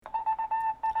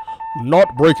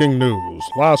Not breaking news.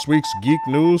 Last week's Geek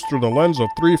News through the lens of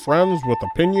three friends with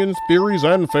opinions, theories,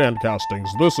 and fan castings.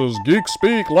 This is Geek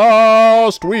Speak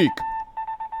Last Week.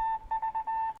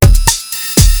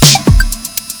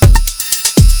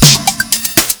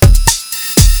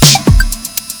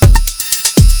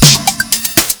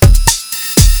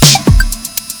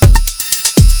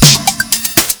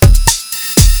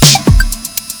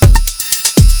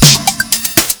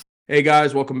 Hey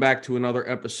guys, welcome back to another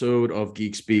episode of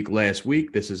Geek Speak Last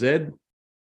Week. This is Ed.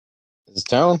 This is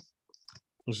Tone.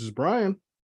 This is Brian.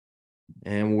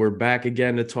 And we're back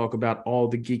again to talk about all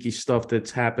the geeky stuff that's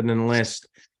happened in the last,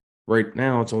 right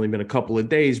now, it's only been a couple of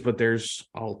days, but there's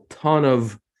a ton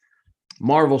of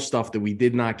Marvel stuff that we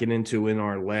did not get into in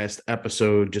our last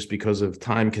episode just because of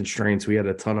time constraints. We had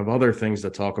a ton of other things to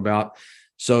talk about.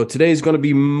 So today's going to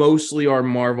be mostly our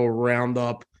Marvel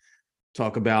roundup,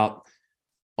 talk about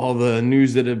all the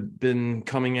news that have been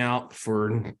coming out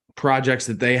for projects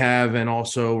that they have, and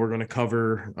also we're going to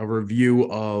cover a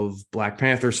review of Black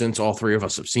Panther since all three of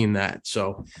us have seen that.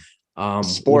 So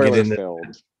spoiler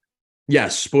filled.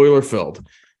 Yes, spoiler filled.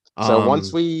 So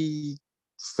once we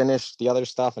finish the other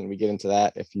stuff and we get into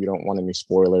that, if you don't want any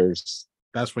spoilers,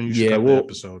 that's when you should cut the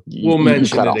episode. We'll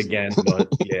mention it again, but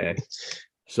yeah.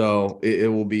 So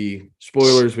it will be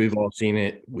spoilers. We've all seen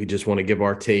it. We just want to give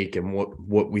our take and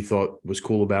what we thought was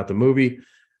cool about the movie.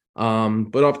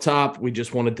 But up top, we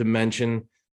just wanted to mention,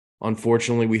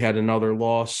 unfortunately, we had another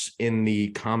loss in the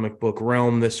comic book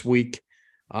realm this week.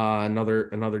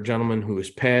 Another gentleman who has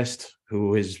passed,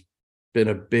 who has been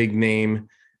a big name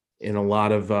in a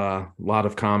lot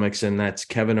of comics, and that's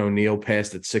Kevin O'Neill,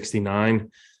 passed at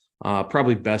 69.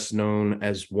 Probably best known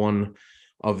as one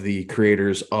of the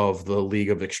creators of the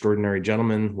League of Extraordinary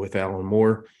Gentlemen with Alan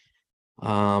Moore.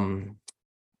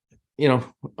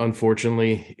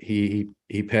 Unfortunately,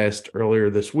 he passed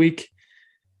earlier this week.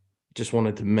 Just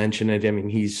wanted to mention it. I mean,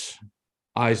 he's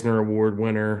Eisner Award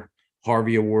winner,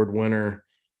 Harvey Award winner,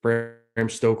 Bram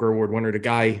Stoker Award winner. The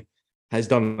guy has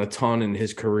done a ton in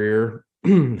his career,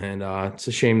 and it's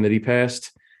a shame that he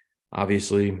passed.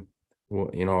 Obviously,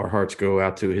 our hearts go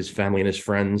out to his family and his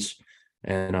friends,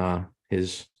 and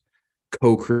his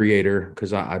co-creator,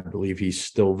 because I believe he's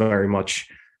still very much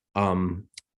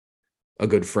a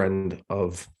good friend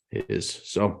of his.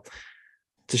 So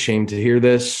it's a shame to hear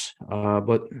this,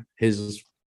 but his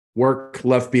work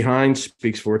left behind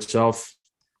speaks for itself.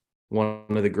 One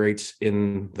of the greats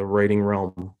in the writing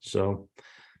realm. So,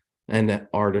 and that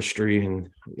artistry, and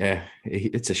yeah,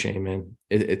 it's a shame, man.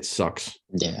 It sucks.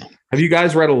 Yeah. Have you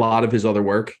guys read a lot of his other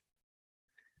work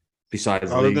besides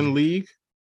other than League?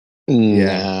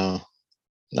 Yeah. No,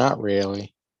 not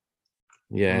really.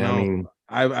 Yeah, No, I mean,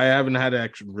 I haven't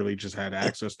had really just had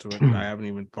access to it. I haven't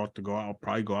even thought to go out. I'll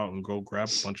probably go out and go grab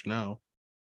a bunch now.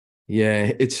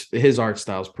 yeah, it's his art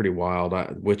style is pretty wild. I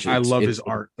love his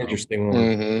art. Interesting one.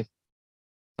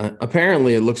 Mm-hmm.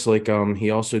 Apparently, it looks like he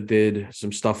also did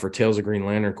some stuff for Tales of Green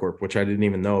Lantern Corp, which I didn't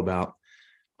even know about.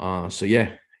 So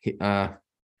yeah, I'm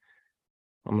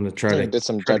gonna try to did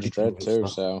some Judge Dredd too.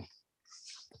 So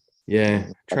yeah,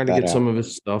 try to get some of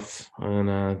his stuff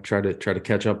and try to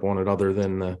catch up on it. Other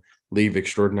than the Leave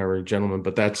Extraordinary Gentlemen,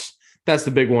 but that's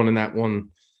the big one, and that one,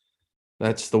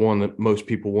 that's the one that most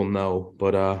people will know.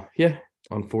 But yeah,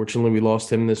 unfortunately, we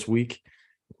lost him this week.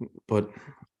 But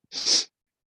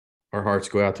our hearts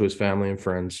go out to his family and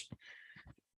friends.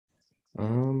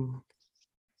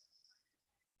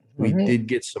 We did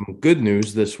get some good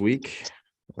news this week.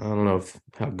 I don't know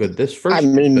how good this first. I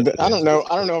mean, I don't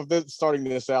know if starting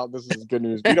this out, this is good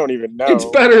news. We don't even know. It's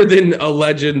better than a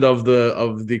legend of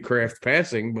the craft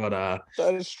passing, but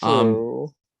that is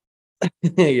true.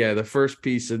 Yeah, the first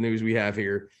piece of news we have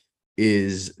here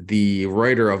is the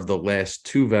writer of the last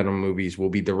two Venom movies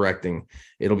will be directing.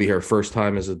 It'll be her first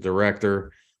time as a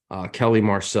director. Kelly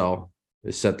Marcel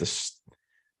is set to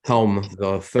helm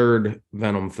the third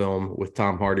Venom film, with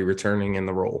Tom Hardy returning in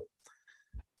the role.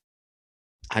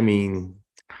 I mean,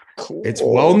 cool. It's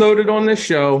well noted on this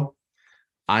show.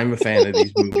 I'm a fan of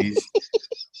these movies.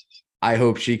 I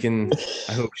hope she can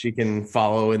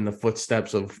follow in the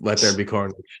footsteps of Let There Be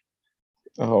Carnage.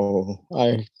 Oh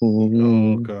God.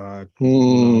 No,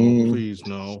 please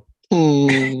no.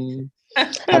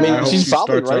 I mean, she's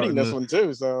probably writing this one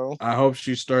too, so I hope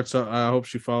she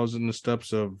follows in the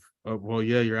steps of well,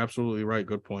 yeah, you're absolutely right.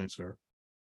 Good point, sir.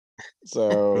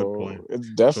 So good point. It's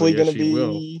definitely going to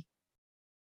be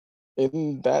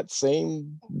in that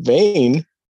same vein.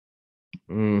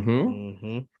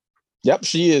 Mm-hmm. Yep,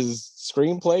 she is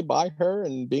screenplay by her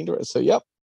and being directed. So yep.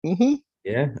 Mm-hmm.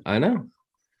 Yeah, I know.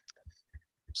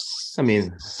 I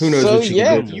mean, who knows So what she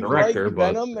yeah, can if do as a you director, like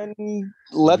but Venom and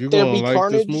Let you There gonna Be like this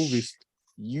Carnage, movie,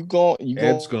 you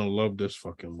Ed's going gonna love this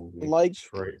fucking movie. like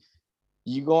that's right.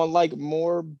 you going to like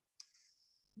more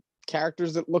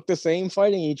characters that look the same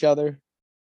fighting each other.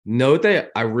 Know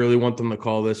what I really want them to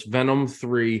call this Venom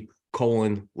 3 :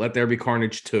 Let There Be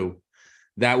Carnage 2.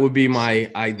 That would be my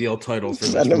ideal title for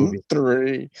this Venom movie.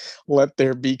 3, Let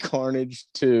There Be Carnage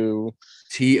 2.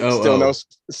 TOO.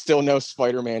 Still no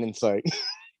Spider-Man in sight.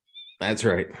 That's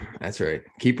right. That's right.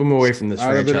 Keep them away from this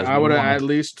I would franchise.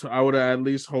 have at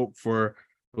least hoped for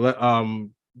let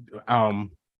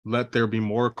let there be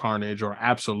more carnage or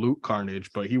absolute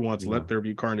carnage, but he wants Let There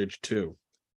Be Carnage 2.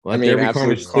 Let There Be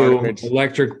Carnage 2,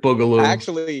 Electric Boogaloo.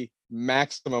 Actually,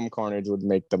 Maximum Carnage would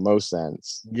make the most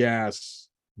sense. Yes.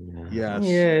 Yes.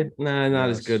 Yeah, not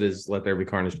as good as Let There Be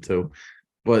Carnage 2.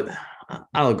 But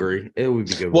I'll agree. It would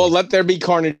be good. Well, Let There Be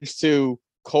Carnage 2,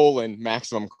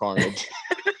 Maximum Carnage.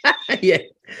 Yeah.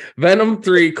 Venom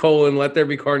 3, Let There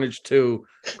Be Carnage 2,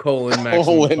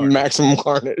 Maximum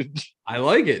Carnage. I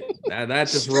like it. That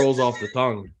just rolls off the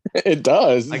tongue. It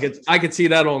does. I could see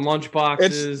that on lunch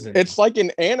boxes. It's like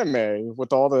an anime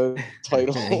with all the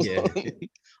titles. Yeah.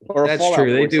 Or that's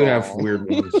true. They do have weird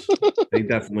ones. They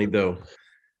definitely do.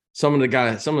 Some of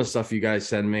the stuff you guys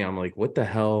send me, I'm like, what the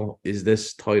hell is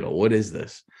this title? What is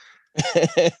this?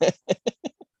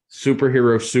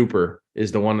 Superhero Super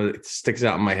is the one that sticks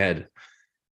out in my head.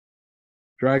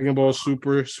 Dragon Ball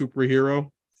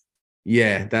Superhero.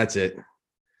 Yeah, that's it.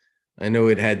 I know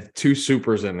it had 2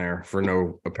 supers in there for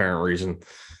no apparent reason.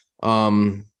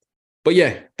 But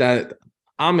yeah, that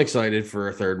I'm excited for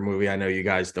a third movie. I know you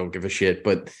guys don't give a shit,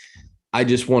 but I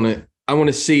want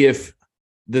to see if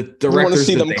the directors want to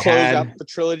see them close had, out the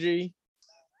trilogy.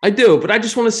 I do, but I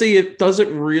just want to see it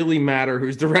doesn't really matter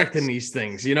who's directing these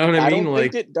things. You know what I mean? I don't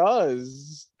think it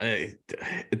does. It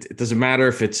doesn't matter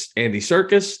if it's Andy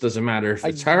Serkis. Doesn't matter if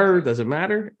it's her. Doesn't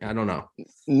matter. I don't know.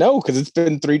 No, because it's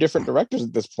been 3 different directors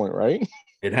at this point, right?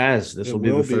 It has. This will be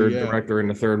the third director in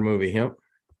the third movie. Yep.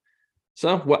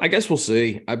 So well, I guess we'll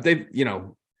see.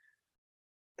 Sony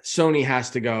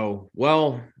has to go,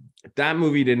 well, that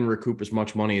movie didn't recoup as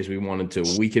much money as we wanted to.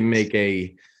 We can make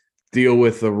a deal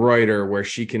with the writer where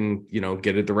she can,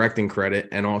 get a directing credit,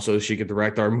 and also she could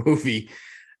direct our movie,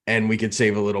 and we could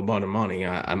save a little bit of money.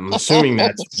 I'm assuming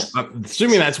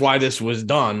that's why this was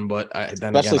done. But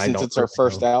then especially again, since it's her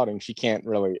first outing, she can't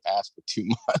really ask for too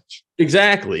much.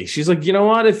 Exactly. She's like, you know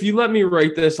what? If you let me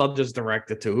write this, I'll just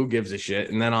direct it too. Who gives a shit?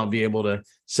 And then I'll be able to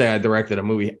say I directed a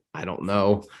movie. I don't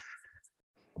know,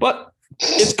 but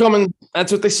it's coming.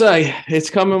 That's what they say. It's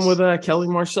coming with Kelly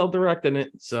Marcel directing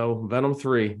it. So Venom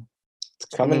 3. It's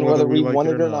coming whether we want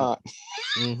it or not.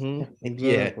 Mm-hmm.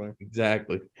 Exactly. Yeah,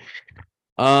 exactly.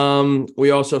 We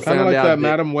also found like out that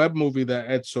Madam Web movie that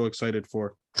Ed's so excited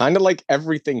for. Kind of like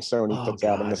everything Sony puts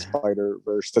out in the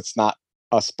Spider-Verse that's not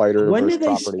a Spider-Verse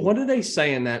property. What are they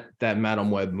saying that Madam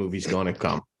Web movie's going to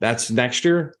come? That's next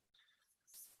year?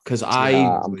 Because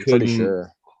I'm pretty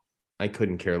sure. I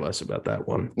couldn't care less about that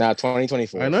one.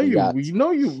 2024. I know you got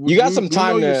some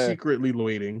time to you're secretly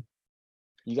waiting.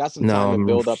 You got some time to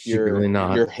build up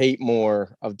your hate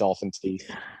more of Dolphin Teeth.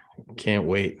 Can't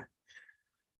wait.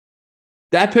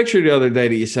 That picture the other day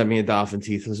that you sent me of Dolphin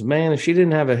Teeth was, man, if she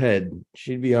didn't have a head,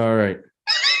 she'd be all right.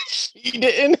 She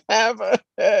didn't have a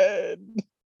head.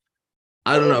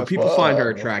 I don't know. People find her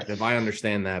attractive. I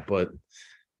understand that, but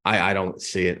I don't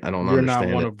see it. I don't understand it.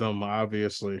 You're not one of them,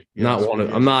 obviously.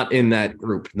 I'm not in that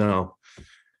group. No.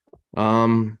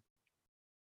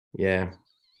 Yeah.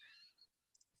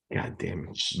 God damn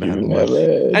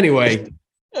it. Anyway,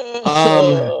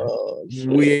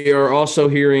 we are also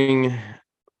hearing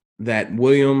that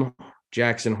William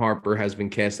Jackson Harper has been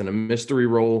cast in a mystery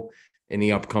role in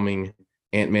the upcoming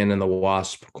Ant-Man and the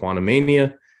Wasp: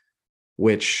 Quantumania,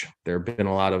 which there have been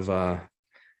a lot of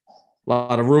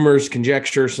rumors,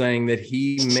 conjecture saying that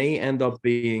he may end up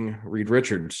being Reed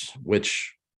Richards,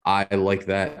 which I like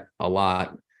that a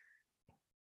lot.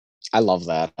 I love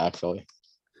that, actually.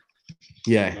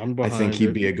 Yeah, I think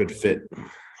he'd be a good fit.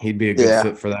 He'd be a good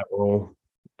fit for that role.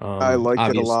 I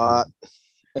like it a lot,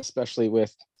 especially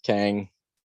with Kang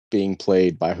being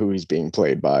played by who he's being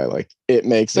played by. Like, it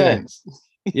makes sense.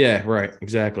 Yeah, right.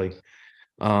 Exactly.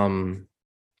 I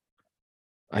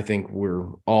think we're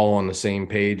all on the same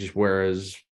page,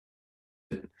 whereas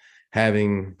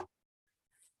having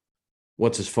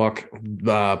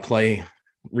play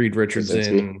Reed Richards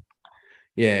in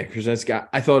Krasinski.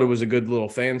 I thought it was a good little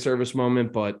fan service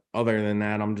moment, but other than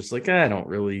that, I'm just like, I don't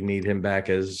really need him back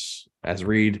as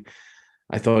Reed.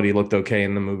 I thought he looked okay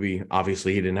in the movie.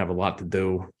 Obviously, he didn't have a lot to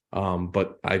do,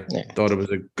 but I thought it was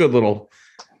a good little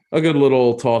a good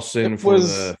little toss in It for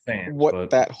was the fans. what But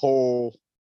that whole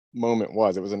moment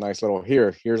was. It was a nice little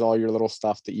here's all your little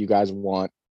stuff that you guys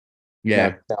want.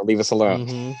 yeah, Now leave us alone.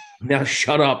 Mm-hmm. now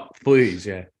shut up, please.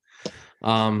 Yeah.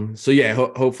 So yeah,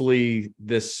 hopefully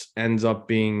this ends up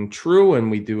being true and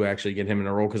we do actually get him in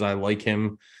a role because I like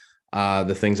him.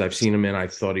 The things I've seen him in, I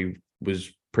thought he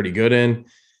was pretty good in,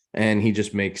 and he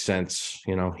just makes sense.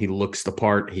 You know, he looks the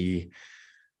part. He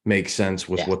makes sense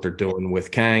with what they're doing with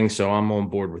Kang. So I'm on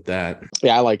board with that.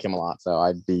 Yeah, I like him a lot. So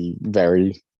I'd be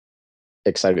very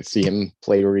excited to see him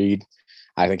play Reed.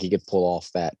 I think he could pull off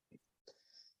that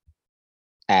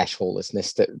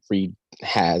ashholelessness that Reed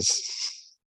has.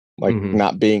 Like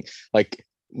not being like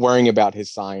worrying about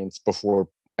his science before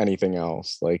anything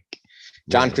else. Like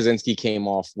John Krasinski came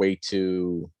off way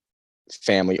too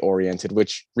family oriented,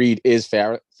 which Reed is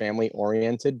family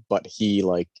oriented, but he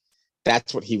like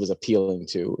that's what he was appealing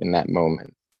to in that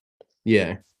moment.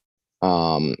 Yeah.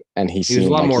 And he was a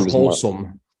lot like more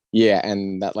wholesome. Yeah,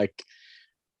 and that like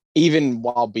even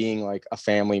while being like a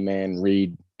family man,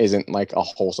 Reed isn't like a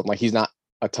wholesome, like he's not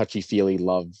a touchy-feely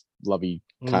lovey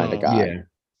kind of guy. Yeah.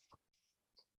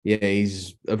 Yeah,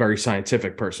 he's a very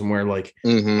scientific person where like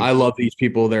I love these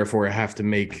people, therefore I have to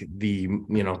make the,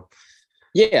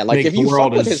 yeah, like if you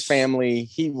fuck with his family,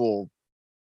 he will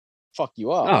fuck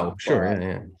you up. Oh, sure,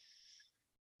 yeah.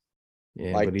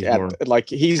 Yeah, like but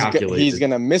he's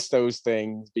gonna miss those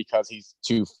things because he's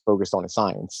too focused on his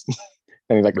science.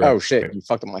 And he's like, oh shit, you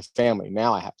fucked up my family.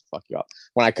 Now I have to fuck you up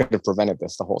when I could have prevented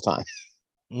this the whole time.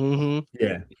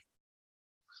 Yeah.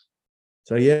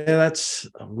 So yeah, that's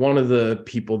one of the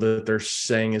people that they're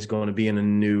saying is going to be in a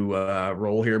new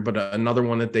role here. But another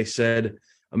one that they said,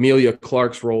 Emilia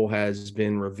Clarke's role has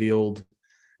been revealed.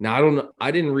 Now I don't know.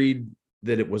 I didn't read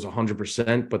that it was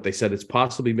 100%, but they said it's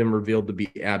possibly been revealed to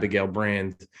be Abigail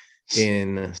Brand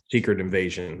in Secret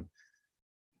Invasion,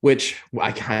 which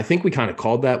I think we kind of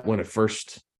called that when it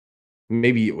first.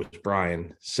 Maybe it was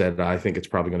Brian said, I think it's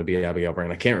probably going to be Abigail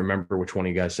Brand. I can't remember which one of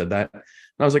you guys said that. And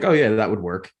I was like, oh yeah, that would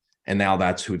work. And now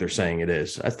that's who they're saying it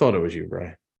is. I thought it was you,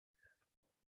 Brian.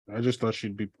 I just thought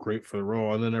she'd be great for the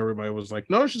role. And then everybody was like,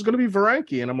 no, she's going to be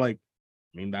Varanki. And I'm like,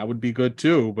 I mean, that would be good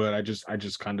too. But I just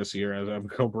kind of see her as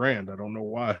Abigail Brand. I don't know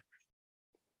why.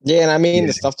 Yeah. And I mean,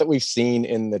 the stuff that we've seen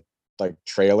in the like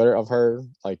trailer of her,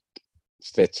 like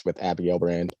fits with Abigail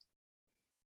Brand.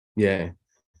 Yeah.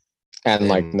 And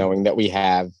like knowing that we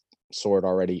have Sword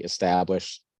already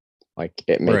established, like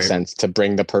it makes sense to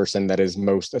bring the person that is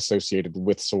most associated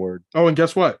with Sword. Oh, and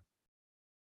guess what?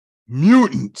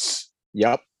 Mutants.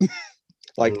 Yep.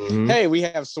 Like, hey, we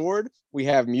have Sword, we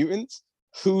have mutants.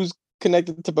 Who's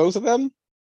connected to both of them?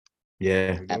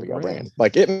 Yeah. Abigail Brand.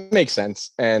 Like it makes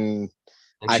sense. And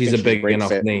she's a big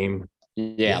enough name.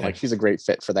 Yeah, like she's a great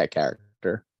fit for that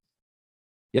character.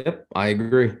 Yep, I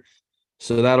agree.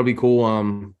 So that'll be cool.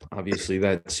 Obviously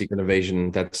that Secret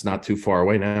Invasion, that's not too far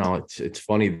away now. It's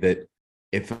funny that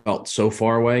it felt so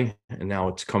far away and now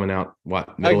it's coming out middle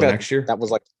of next year. That was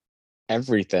like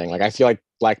everything. Like I feel like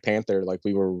Black Panther, like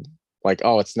we were like,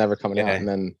 oh, it's never coming out, and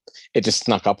then it just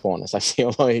snuck up on us. I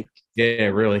feel like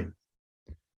really.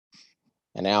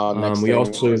 And now next we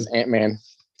also is Ant-Man.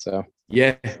 So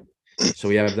yeah. So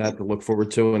we have that to look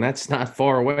forward to, and that's not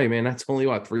far away, man. That's only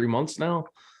 3 months now.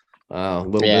 A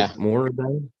little bit more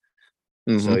than.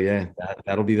 So yeah,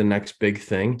 that'll be the next big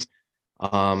thing.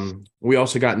 We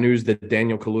also got news that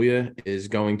Daniel Kaluuya is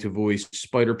going to voice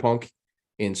Spider-Punk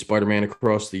in Spider-Man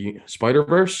Across the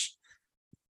Spider-Verse,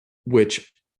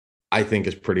 which I think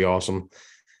is pretty awesome.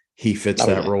 He fits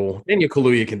that role. Daniel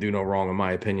Kaluuya can do no wrong, in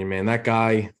my opinion, man. That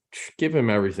guy, give him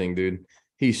everything, dude.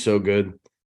 He's so good.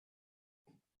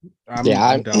 I'm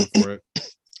down for it.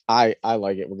 I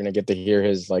like it. We're gonna get to hear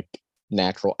his like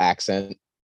natural accent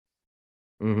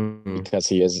because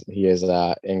he is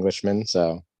Englishman.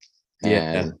 So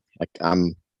like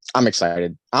I'm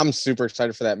excited. I'm super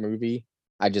excited for that movie.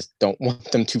 I just don't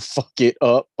want them to fuck it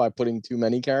up by putting too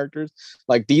many characters.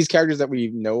 Like these characters that we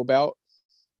know about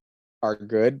are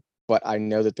good, but I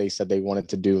know that they said they wanted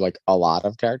to do like a lot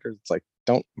of characters. It's like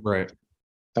don't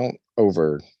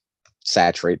over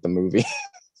saturate the movie.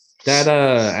 That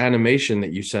animation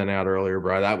that you sent out earlier,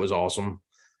 bro, that was awesome.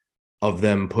 Of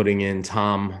them putting in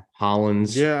Tom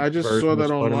Holland's. Yeah, I just saw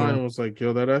that online and was like,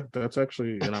 yo, that's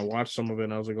actually, and I watched some of it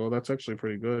and I was like, oh, that's actually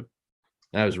pretty good.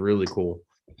 That was really cool.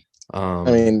 I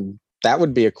mean, that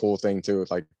would be a cool thing too,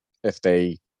 if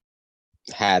they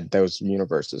had those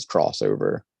universes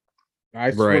crossover.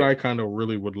 That's what I kind of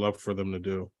really would love for them to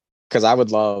do. Because I would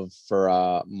love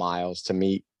for Miles to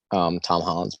meet Tom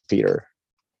Holland's Peter.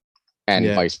 And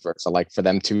vice versa, like for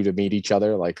them two to meet each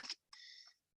other. Like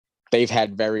they've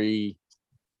had very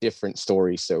different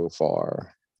stories so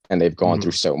far, and they've gone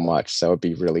through so much. So it'd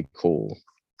be really cool.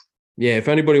 Yeah, if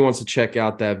anybody wants to check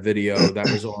out that video,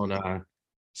 that was on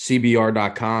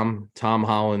CBR.com. Tom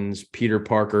Holland's Peter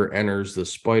Parker enters the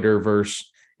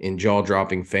Spider-Verse in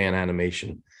jaw-dropping fan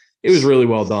animation. It was really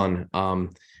well done.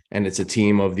 And it's a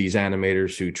team of these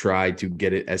animators who tried to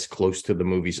get it as close to the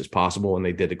movies as possible, and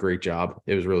they did a great job.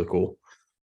 It was really cool.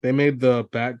 They made the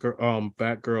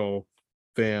Batgirl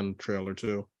fan trailer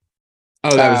too.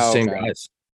 Oh, that was the same guys.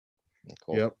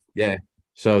 Cool. Yep. Yeah.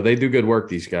 So they do good work,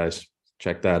 these guys.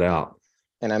 Check that out.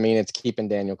 And I mean, it's keeping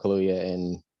Daniel Kaluuya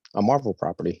in a Marvel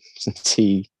property since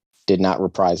he did not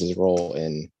reprise his role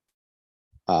in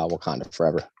Wakanda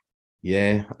Forever.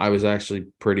 Yeah, I was actually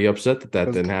pretty upset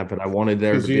that didn't happen. I wanted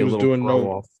there to be a little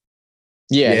throw off.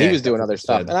 Yeah, he was doing other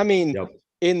stuff. And I mean, yep.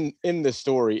 in the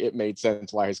story, it made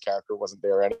sense why his character wasn't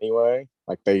there anyway.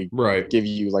 Like they give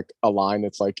you like a line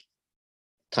that's like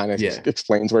kind of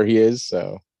explains where he is.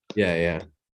 So yeah.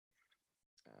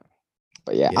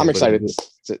 But yeah, I'm excited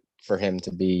for him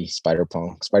to be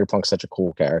Spider-Punk. Spider-Punk's such a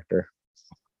cool character.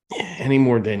 Yeah, any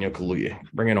more Daniel Kaluuya?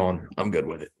 Bring it on. I'm good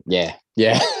with it. Yeah.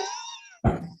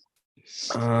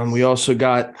 We also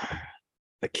got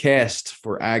the cast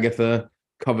for Agatha,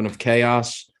 Coven of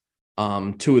Chaos.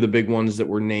 Two of the big ones that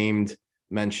were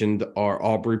mentioned are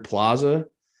Aubrey Plaza.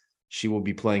 She will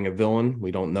be playing a villain.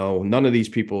 We don't know. None of these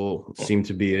people seem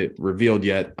to be revealed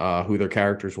yet who their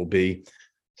characters will be.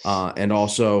 And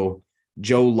also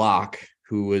Joe Locke,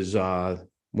 who is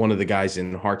one of the guys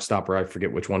in Heartstopper. I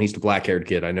forget which one. He's the black-haired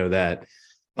kid. I know that.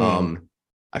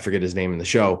 I forget his name in the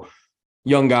show.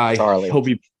 Young guy. Charlie. He'll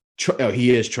be.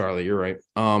 He is Charlie. You're right.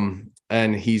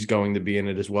 And he's going to be in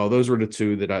it as well. Those were the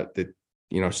two that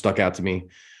stuck out to me.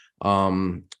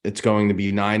 It's going to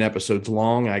be 9 episodes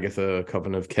long. Agatha,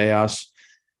 Coven of Chaos,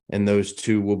 and those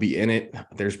two will be in it.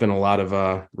 There's been a lot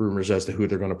of rumors as to who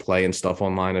they're going to play and stuff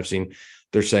online. I've seen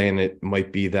they're saying it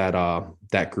might be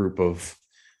that group of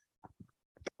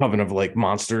Coven of like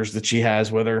monsters that she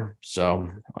has with her. So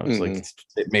I was like,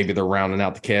 maybe they're rounding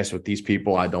out the cast with these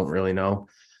people. I don't really know,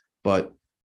 but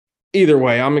either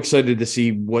way, I'm excited to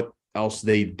see what else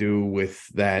they do with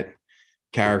that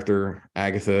character,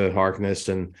 Agatha Harkness,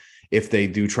 and if they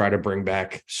do try to bring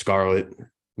back Scarlet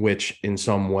Witch in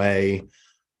some way,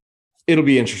 it'll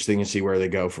be interesting to see where they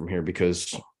go from here,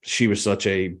 because she was such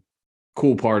a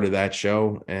cool part of that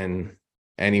show, and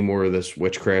any more of this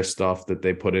witchcraft stuff that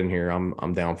they put in here,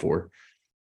 I'm down for.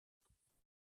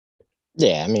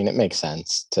 Yeah, I mean, it makes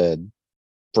sense to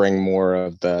bring more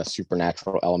of the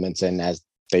supernatural elements in as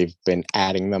they've been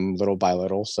adding them little by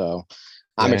little. So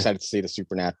I'm excited to see the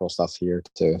supernatural stuff here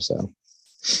too. So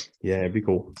yeah, it'd be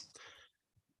cool.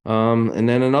 And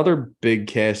then another big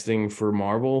casting for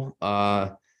Marvel.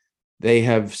 They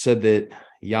have said that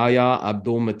Yahya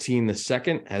Abdul-Mateen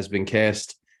II has been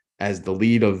cast as the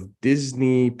lead of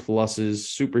Disney Plus's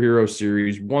superhero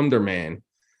series Wonder Man,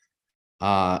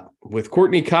 with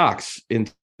Courtney Cox in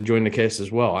join the cast as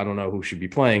well. I don't know who should be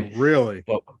playing. Really?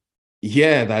 But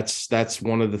yeah, that's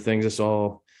one of the things I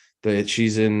saw, that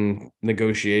she's in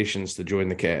negotiations to join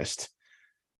the cast.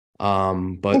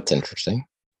 But that's interesting.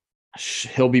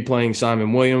 He'll be playing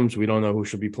Simon Williams. We don't know who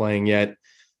she'll be playing yet.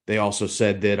 They also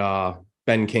said that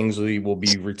Ben Kingsley will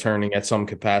be returning at some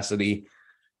capacity.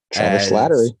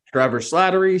 Trevor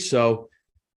Slattery. So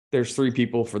there's 3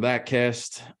 people for that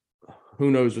cast.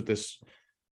 Who knows what this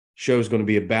show is going to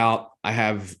be about? I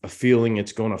have a feeling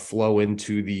it's going to flow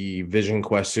into the Vision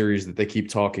Quest series that they keep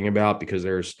talking about, because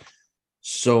there's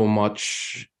so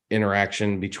much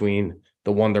interaction between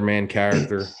the Wonder Man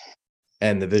character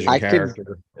and the Vision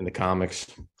character in the comics.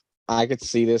 I could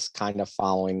see this kind of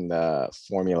following the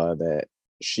formula that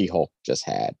She-Hulk just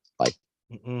had, like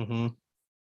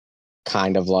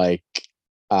kind of like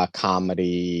a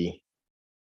comedy,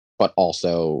 but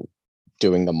also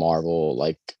doing the Marvel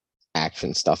like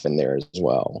action stuff in there as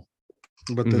well.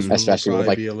 But this one especially will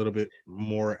probably be a little bit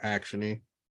more actiony.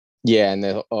 Yeah, and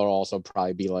it'll also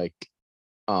probably be like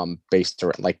based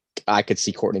around, like I could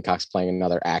see Courtney Cox playing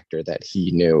another actor that he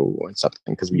knew or something,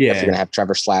 because if you're gonna have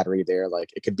Trevor Slattery there,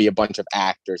 like it could be a bunch of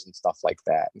actors and stuff like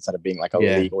that instead of being like a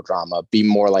legal drama. Be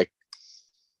more like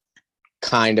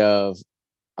kind of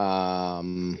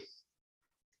I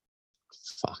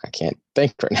can't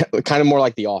think right now. Kind of more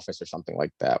like The Office or something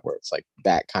like that, where it's like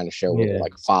that kind of show where they're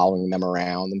like following them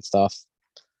around and stuff.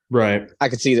 Right. I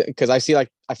could see that, because I feel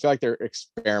like they're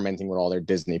experimenting with all their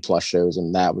Disney Plus shows,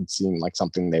 and that would seem like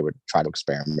something they would try to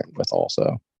experiment with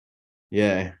also.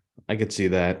 Yeah, I could see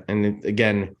that. And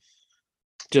again,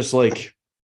 just like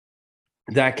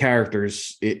that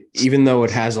character's, even though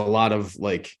it has a lot of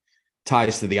like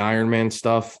ties to the Iron Man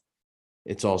stuff,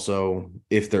 it's also,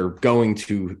 if they're going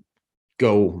to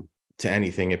go to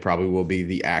anything, it probably will be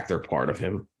the actor part of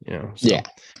him, So. Yeah.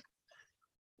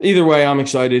 Either way, I'm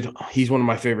excited. He's one of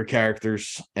my favorite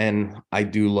characters, and I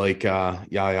do like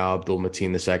Yahya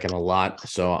Abdul-Mateen II a lot.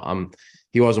 So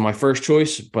he wasn't my first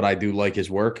choice, but I do like his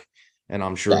work, and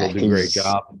I'm sure he'll do a great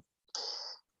job.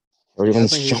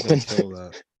 Everyone's jumping.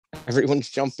 Everyone's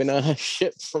jumping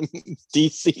shit from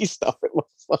DC stuff. It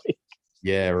looks like.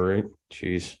 Yeah, right.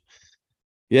 Jeez.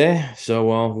 Yeah.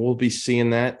 So we'll be seeing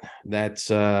that. That's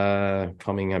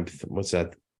coming up. What's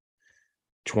that?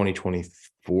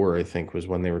 2024, I think, was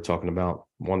when they were talking about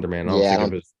Wonder Man. I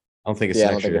don't think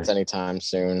it's anytime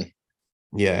soon.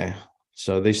 Yeah.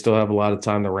 So they still have a lot of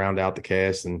time to round out the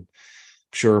cast, and I'm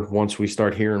sure once we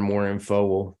start hearing more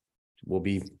info, we'll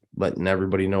be letting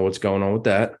everybody know what's going on with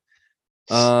that.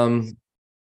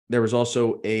 There was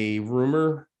also a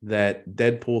rumor that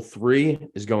Deadpool 3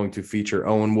 is going to feature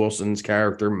Owen Wilson's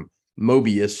character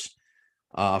Mobius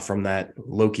from that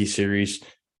Loki series.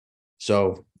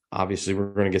 So obviously,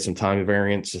 we're going to get some time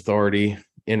variance authority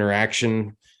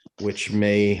interaction, which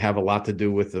may have a lot to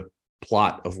do with the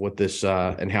plot of what this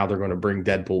and how they're going to bring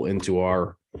Deadpool into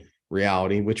our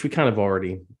reality, which we kind of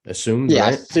already assumed. Yeah,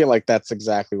 right? I feel like that's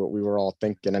exactly what we were all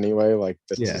thinking anyway. Like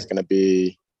this is going to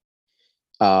be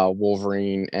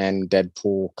Wolverine and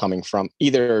Deadpool coming from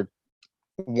either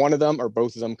one of them or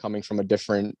both of them coming from a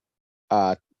different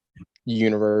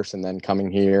universe and then coming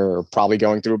here, or probably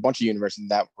going through a bunch of universes,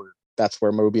 and that's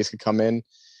where Mobius could come in.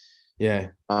 Yeah.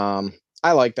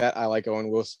 I like that. I like Owen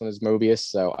Wilson as Mobius,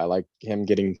 so I like him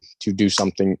getting to do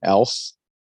something else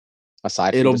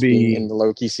aside from just being in the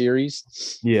Loki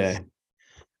series. Yeah.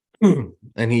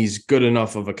 And he's good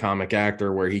enough of a comic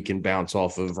actor where he can bounce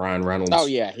off of Ryan Reynolds. Oh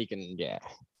yeah, he can. Yeah,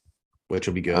 which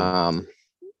will be good.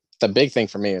 The big thing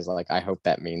for me is I hope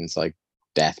that means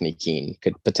Daphne Keane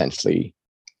could potentially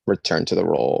return to the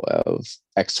role of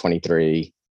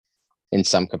X-23 in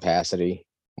some capacity,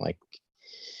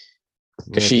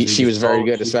 because she was very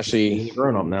good, especially she's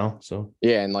grown up now. So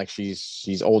yeah, and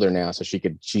she's older now, so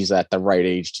she's at the right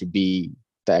age to be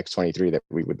the X-23 that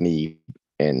we would need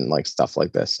in stuff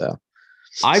like this. So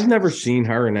I've never seen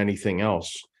her in anything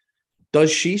else.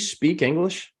 Does she speak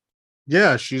English?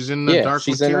 Yeah, she's in the Dark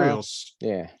Materials.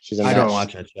 She's in. I don't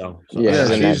watch that show. So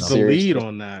she's the lead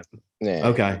on that. Yeah.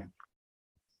 Okay.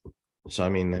 So I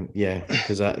mean,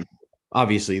 because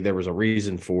obviously there was a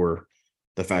reason for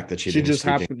the fact that she just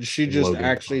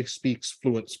actually speaks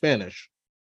fluent Spanish.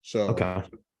 So okay.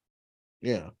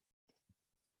 Yeah.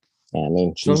 I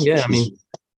mean,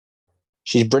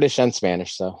 she's British and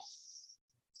Spanish, so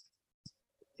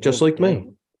just like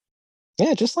me.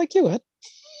 Yeah, just like you, Ed.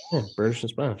 Yeah, British and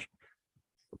Spanish.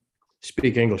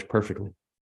 Speak English perfectly.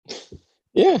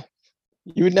 Yeah,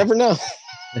 you would never know.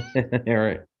 All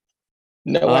right.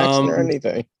 No accent or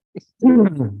anything.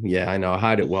 Yeah, I know. I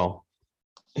hide it well.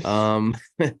 And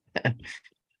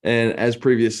as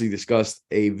previously discussed,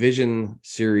 a Vision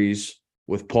series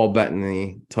with Paul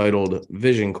Bettany titled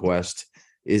Vision Quest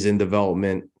is in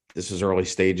development. This is early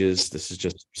stages. This is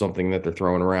just something that they're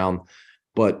throwing around.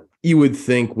 But you would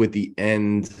think with the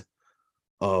end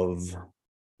of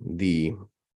the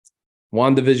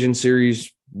WandaVision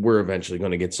series, we're eventually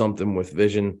going to get something with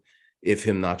Vision. If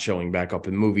him not showing back up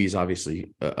in movies,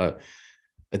 obviously a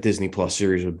Disney Plus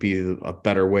series would be a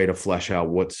better way to flesh out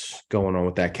what's going on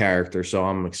with that character. So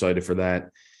I'm excited for that.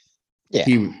 Yeah,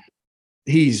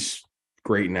 he's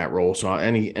great in that role. So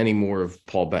any more of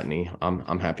Paul Bettany,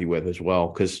 I'm happy with as well,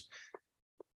 because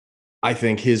I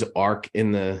think his arc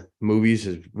in the movies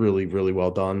is really, really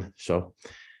well done. So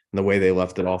the way they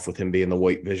left it off with him being the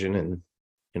White Vision and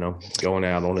going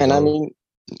out on his own. I mean,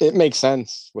 it makes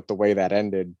sense with the way that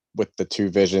ended, with the two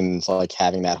Visions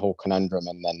having that whole conundrum,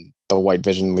 and then the White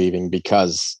Vision leaving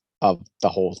because of the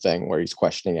whole thing where he's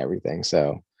questioning everything.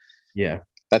 So yeah,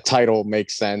 that title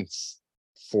makes sense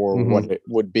for what it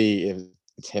would be if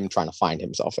it's him trying to find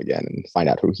himself again and find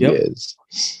out who he is.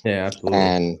 Yeah, absolutely.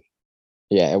 And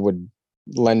yeah, it would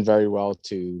lend very well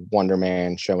to Wonder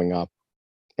Man showing up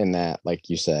in that, like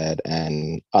you said,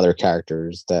 and other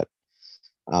characters that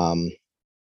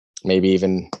maybe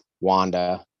even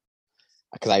Wanda,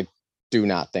 because I do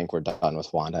not think we're done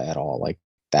with Wanda at all.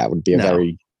 That would be a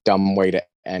very dumb way to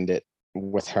end it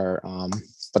with her.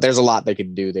 But there's a lot they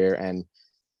could do there. And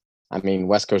I mean,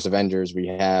 West Coast Avengers, we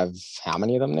have how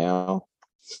many of them now?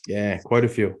 Yeah, quite a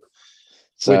few.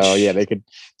 So yeah,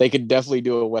 they could definitely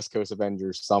do a West Coast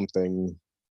Avengers something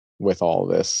with all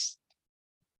this.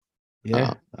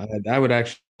 Yeah, I would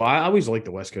actually. I always liked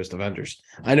the West Coast Avengers.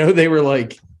 I know they were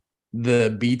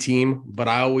the B team, but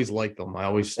I always liked them.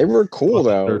 They were cool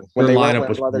though when they lineup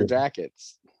wear leather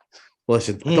jackets.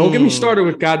 Listen, don't get me started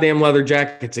with goddamn leather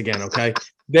jackets again, okay?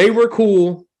 They were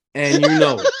cool, and you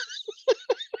know it.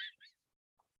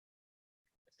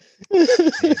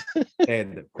 They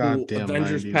had the cool Goddamn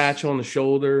Avengers 90s. patch on the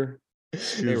shoulder.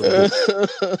 Excuse me.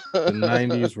 The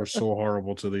 90s were so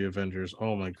horrible to the Avengers.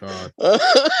 Oh my god.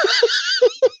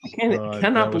 God,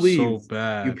 Cannot that was believe so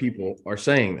bad. you people are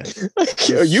saying this.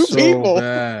 You so people.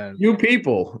 bad. You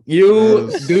people. That You,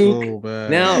 was Duke. so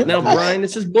bad. Now, Brian,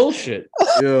 this is bullshit.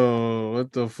 Yo,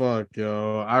 what the fuck,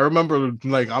 yo? I remember,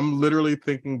 like, I'm literally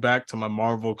thinking back to my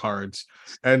Marvel cards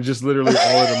and just literally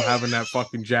all of them having that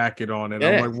fucking jacket on, and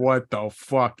I'm Yeah. like, what the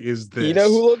fuck is this? You know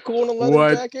who looked cool in a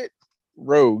leather jacket?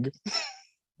 Rogue.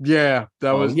 Yeah,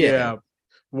 that was yeah. yeah.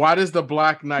 Why does the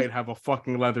Black Knight have a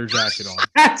fucking leather jacket on?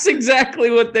 That's exactly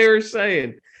what they were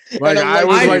saying. Like I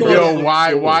was I like, thought yo, it was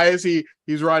why? cool. Why is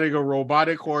he's riding a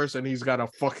robotic horse and he's got a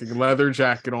fucking leather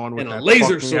jacket on with And a that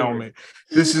laser fucking sword. helmet?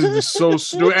 This is so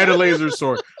stupid. And a laser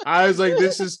sword. I was like,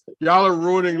 this is y'all are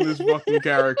ruining this fucking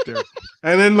character.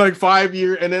 And then like 5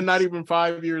 years, and then not even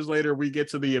 5 years later, we get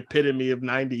to the epitome of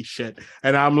 90s shit.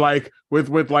 And I'm like, with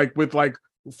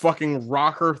fucking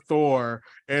rocker Thor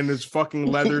and his fucking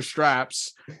leather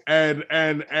straps and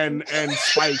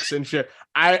spikes and shit.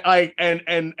 I like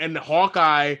and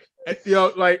Hawkeye,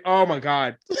 like, oh my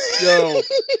god, yo,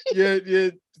 yeah,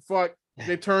 fuck.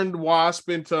 They turned Wasp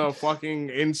into a fucking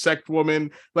insect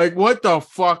woman. Like, what the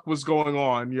fuck was going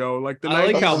on, yo? Like,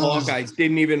 I like how Hawkeye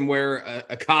didn't even wear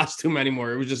a costume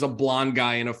anymore. It was just a blonde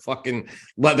guy in a fucking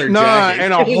leather jacket.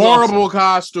 And a horrible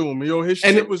costume. Yo, his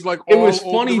shit was like it was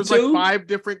funny there was too, like 5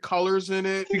 different colors in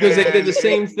it because they did the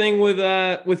same thing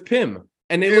with Pym.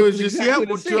 And it was just exactly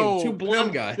the same. Two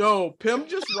blonde guys. Yo, Pym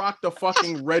just rocked a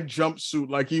fucking red jumpsuit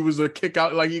like he was like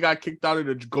he got kicked out of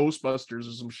the Ghostbusters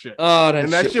or some shit. Oh,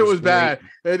 that shit was bad.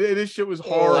 This shit was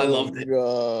horrible. I loved it.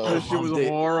 This shit was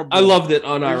horrible. I loved it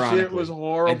unironically. This shit was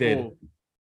horrible. I did.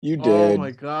 You did. Oh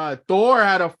my god. Thor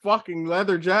had a fucking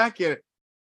leather jacket.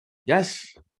 Yes.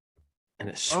 And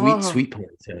a sweet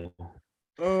ponytail.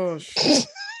 Oh shit.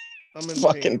 I'm in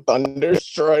fucking pain.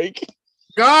 Thunderstrike.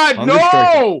 God,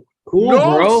 no! Cool,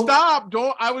 no, bro. Stop!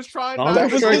 Don't. I was trying.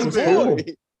 Thunderstrike was cool.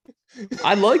 Cool.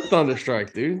 I like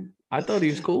Thunderstrike, dude. I thought he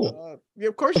was cool. Yeah,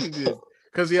 of course you did,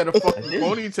 because he had a fucking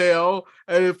ponytail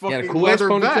and a fucking cool leather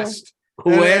vest,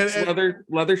 cool ass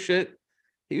leather shit.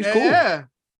 He was cool. Yeah,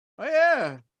 oh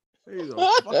yeah. He's a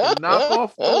fucking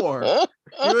knockoff Thor.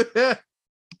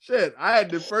 Shit, I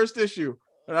had the first issue,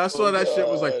 and I saw that shit.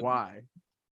 Was like, why?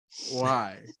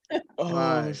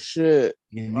 Oh shit!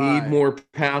 You need more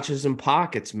pouches and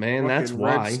pockets, man. That's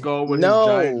why. Red Skull with his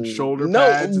giant shoulder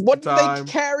pads. What do they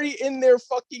carry in their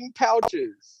fucking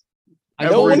pouches?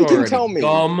 No one can tell me.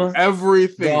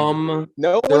 Everything.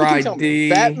 No one can tell me.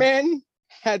 Batman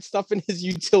had stuff in his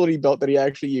utility belt that he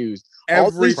actually used.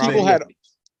 All these people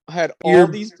had all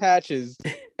these patches,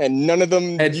 and none of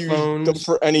them used them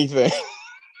for anything.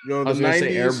 Yo, the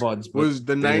 90s was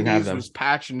the 90s was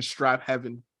patch and strap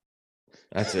heaven.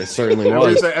 That's it. Certainly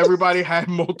was. Everybody had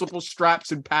multiple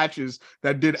straps and patches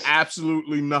that did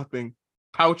absolutely nothing.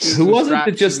 Pouches. Who was it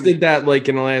that just did that? Like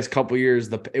in the last couple of years,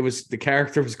 the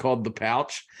character was called the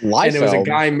Pouch, Liefeld. And it was a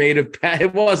guy made of.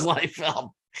 It was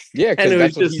Liefeld. Yeah, and it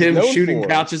was just him shooting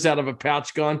pouches out of a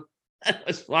pouch gun. That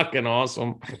was fucking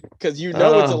awesome. Because it's a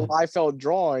Liefeld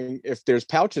drawing if there's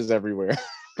pouches everywhere.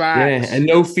 Yeah, and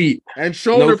no feet and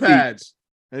shoulder pads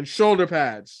and shoulder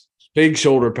pads. Big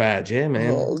shoulder pads, yeah,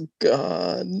 man. Oh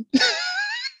god!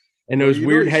 And those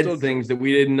weird head things that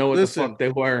we didn't know what the fuck they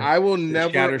were. I will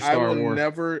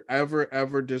never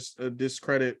ever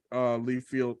discredit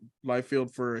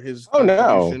Liefeld for his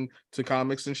contribution to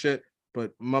comics and shit.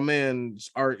 But my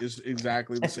man's art is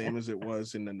exactly the same as it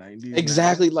was in the 90s.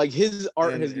 Exactly, like his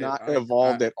art has not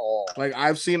evolved at all. Like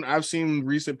I've seen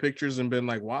recent pictures and been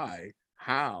like, why?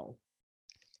 How?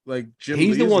 Like Jim he's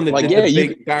Lee's the one that did the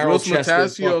big barrel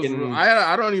chested fucking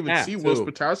I don't even see Will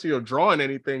Spatasio drawing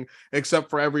anything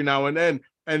except for every now and then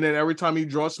every time he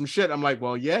draws some shit, I'm like,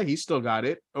 well, yeah, he still got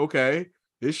it. Okay,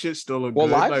 this shit still look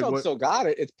good. Liefeld still got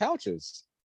it. It's pouches.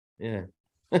 Yeah.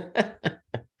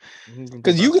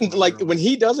 Because you can when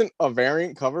he doesn't a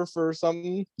variant cover for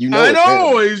something, I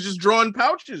know he's just drawing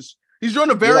pouches. He's drawing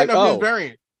a variant of his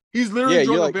variant. He's literally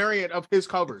drawing a variant of his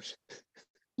covers.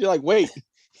 You're like, wait.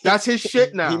 That's his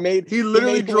shit now. He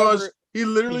literally draws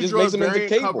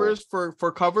variant covers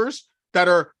for covers that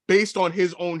are based on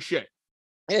his own shit.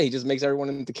 Yeah, he just makes everyone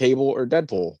into Cable or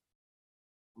Deadpool.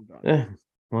 Yeah.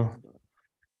 Well,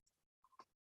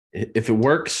 if it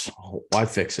works, why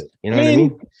fix it? You know what I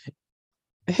mean?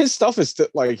 His stuff is still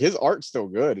his art's still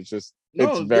good. It's just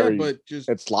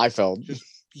it's Liefeld.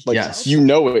 Like, yes, you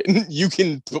know it. You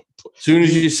can. As soon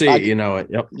as you see it, you know it.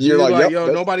 Yep. You're like, yep,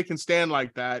 yo, nobody can stand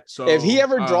like that. So if he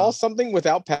ever draws something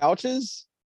without pouches,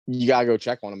 you gotta go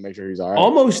check on him, make sure he's all right.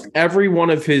 Almost every one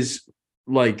of his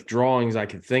like drawings I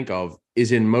can think of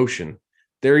is in motion.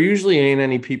 There usually ain't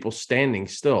any people standing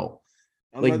still.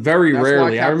 Like very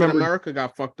rarely. Why I remember America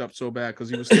got fucked up so bad because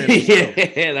he was standing still.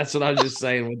 Yeah, that's what I was just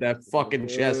saying with that fucking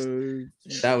chest.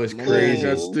 That was crazy.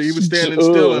 He was standing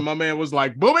still, and my man was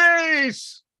like,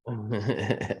 "Boobies." I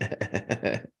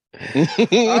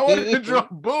wanted to draw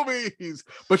boobies,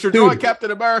 but you're drawing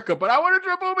Captain America. But I want to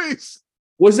draw boobies.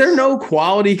 Was there no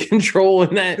quality control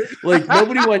in that? Like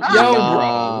nobody went, "Yo,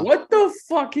 bro, what the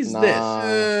fuck is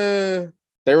this?"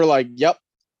 They were like, "Yep,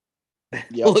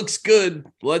 looks good.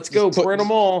 Let's go print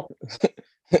them all.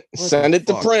 Send it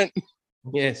to print."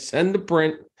 Yeah, send the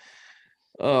print.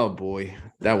 Oh boy,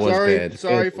 that was bad.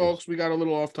 Sorry, folks, we got a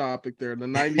little off topic there. The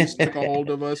 90s took a hold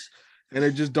of us, and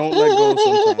it just don't let go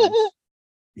sometimes.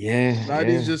 Yeah,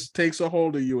 90s just takes a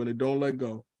hold of you, and it don't let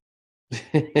go.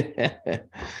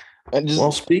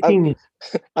 Well, speaking,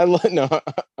 I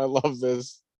love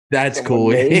this. That's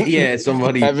cool. Yeah,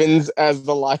 somebody Evans as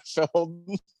the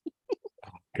Liefeld.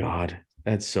 God,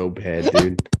 that's so bad,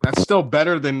 dude. That's still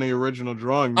better than the original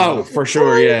drawing. Oh, for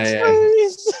sure. Yeah.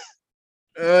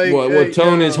 What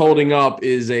Tone is holding up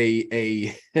is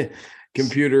a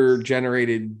computer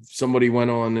generated. Somebody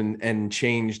went on and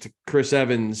changed Chris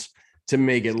Evans to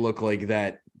make it look like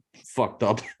that fucked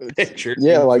up picture.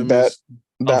 Yeah, like that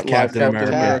Captain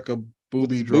America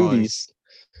booby drawing.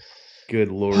 Good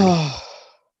Lord.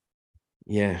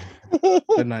 Yeah.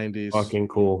 The 90s. Fucking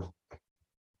cool.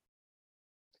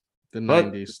 The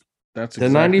 90s. That's the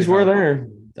 90s were there.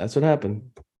 That's what happened.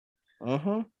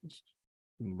 Uh-huh.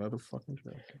 Motherfucking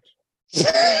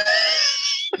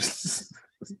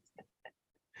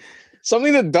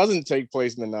something that doesn't take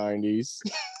place in the 90s.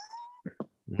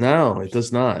 No, it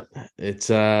does not. It's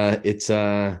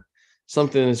something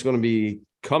that's going to be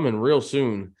coming real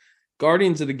soon.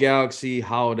 Guardians of the Galaxy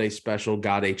Holiday Special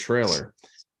got a trailer.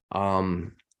 I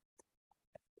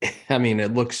mean,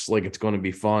 it looks like it's going to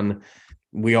be fun.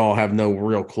 We all have no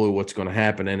real clue what's going to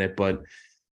happen in it, but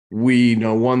we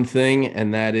know one thing,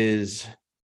 and that is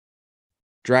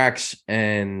Drax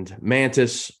and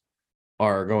Mantis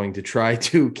are going to try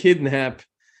to kidnap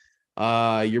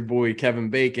your boy Kevin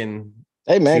Bacon.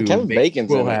 Hey man, Kevin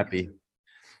Bacon's so happy.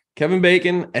 Kevin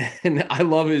Bacon, and I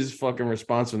love his fucking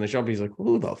response when they show up. He's like,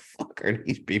 "Who the fuck are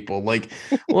these people? Like,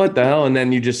 what the hell?" And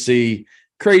then you just see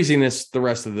craziness the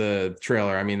rest of the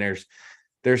trailer. I mean,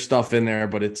 there's stuff in there,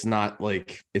 but it's not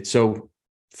like it's so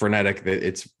frenetic that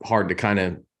it's hard to kind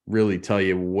of really tell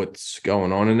you what's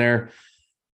going on in there.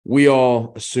 We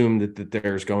all assume that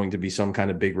there's going to be some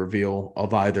kind of big reveal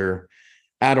of either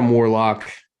Adam Warlock,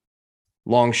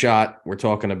 long shot. We're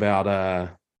talking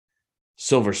about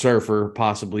Silver Surfer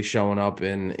possibly showing up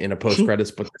in a post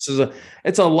credits, but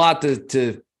it's a lot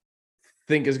to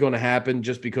think is going to happen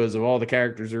just because of all the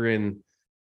characters are in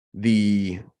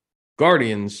the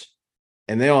Guardians,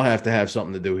 and they all have to have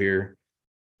something to do here.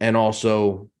 And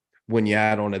also, when you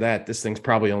add on to that, this thing's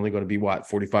probably only going to be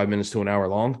 45 minutes to an hour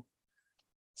long.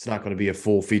 It's not going to be a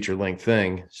full feature length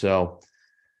thing, so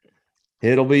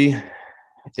it'll be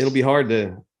hard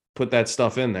to put that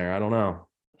stuff in there. I don't know.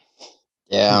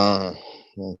 Yeah,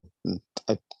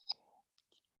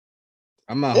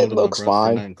 I'm not holding my breath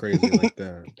for nothing crazy like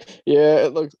that. Yeah,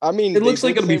 it looks. I mean, it looks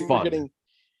like it'll be fun.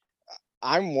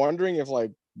 I'm wondering if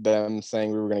like them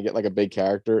saying we were going to get like a big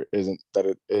character isn't that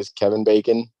it is Kevin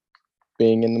Bacon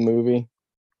being in the movie.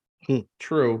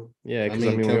 True. Yeah, because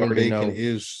I mean Kevin we already Bacon know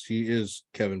he is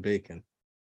Kevin Bacon.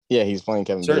 Yeah, he's playing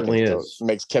Kevin Certainly Bacon. is. So it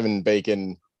makes Kevin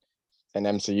Bacon an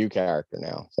MCU character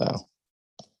now. So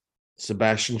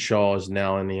Sebastian Shaw is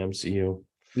now in the MCU.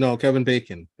 No, Kevin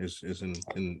Bacon is in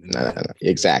no.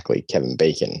 Exactly. Kevin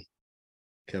Bacon.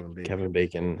 Kevin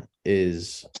Bacon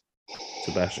is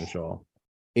Sebastian Shaw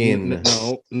in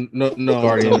no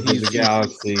Guardians of the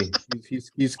Galaxy.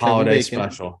 He's Kevin Holiday Bacon.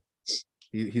 Special.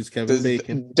 He's Kevin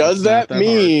Bacon. Does that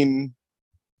mean?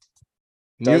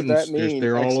 Does that mean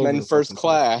X-Men First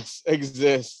Class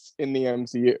exists in the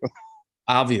MCU?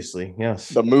 Obviously, yes.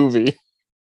 The movie.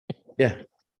 Yeah,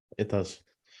 it does.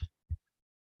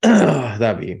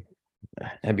 That'd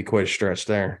be quite a stretch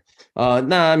there.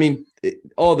 I mean,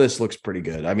 all this looks pretty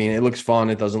good. I mean, it looks fun.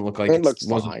 It doesn't look like it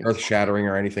wasn't earth-shattering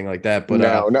or anything like that. But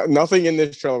no, nothing in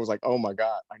this trailer was like, oh my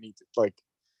god, I need to like.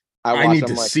 I need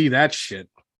to see that shit.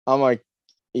 I'm like,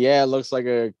 yeah, it looks like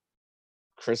a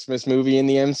Christmas movie in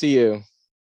the MCU.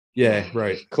 Yeah,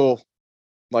 right. Cool.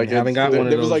 Like, I haven't got one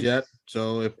of those yet.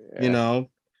 So if anyone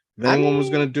was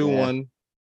gonna do one,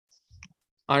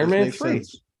 Iron This Man makes 3.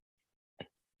 sense.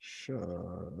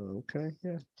 Sure. Okay.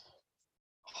 Yeah.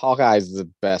 Hawkeye's the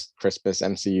best Christmas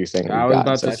MCU thing I we've was gotten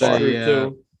about so to far. say, True, yeah.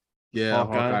 too. Yeah,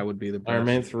 Hawkeye would be the best. Iron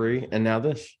Man 3, and now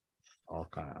this.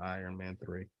 Hawkeye, Iron Man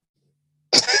 3.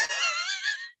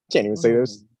 Can't even say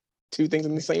those two things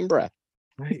in the same breath.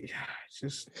 Right. It's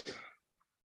just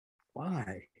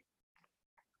why?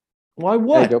 Why Hey,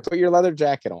 what? go put your leather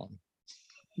jacket on.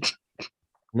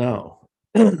 No.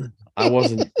 I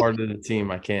wasn't part of the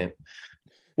team. I can't.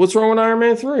 What's wrong with Iron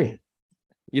Man 3?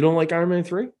 You don't like Iron Man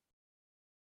 3?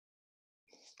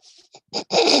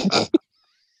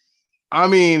 I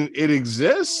mean, it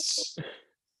exists.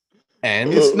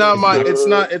 And It's not my good.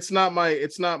 it's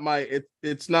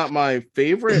not my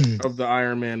favorite of the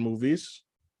Iron Man movies.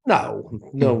 No,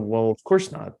 well, of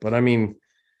course not. But I mean,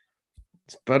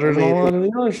 it's better than a lot of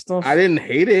the other stuff. I didn't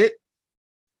hate it.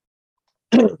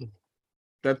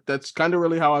 That's kind of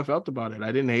really how I felt about it.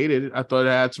 I didn't hate it. I thought it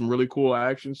had some really cool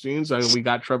action scenes. I mean, we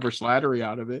got Trevor Slattery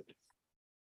out of it.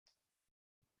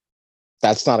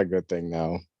 That's not a good thing,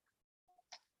 though.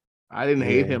 I didn't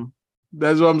hate him.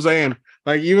 That's what I'm saying.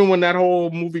 Like, even when that whole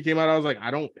movie came out, I was like,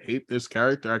 I don't hate this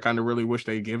character. I kind of really wish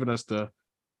they'd given us the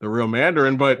real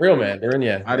Mandarin, but Real Mandarin,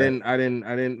 yeah. I didn't.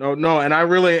 Oh no, and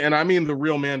I mean the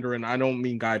real Mandarin. I don't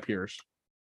mean Guy Pearce.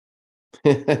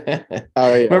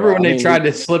 Remember when they tried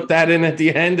to slip that in at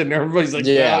the end, and everybody's like,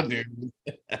 "No, dude."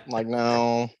 Like,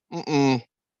 no. Mm-mm.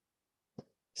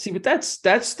 See, but that's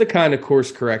the kind of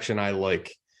course correction I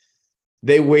like.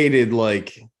 They waited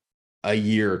like a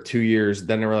year, 2 years,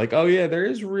 then they were like, "Oh yeah, there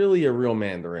is really a real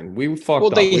Mandarin." We fucked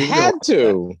up. They had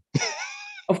to.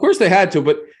 Of course, they had to,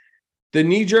 but the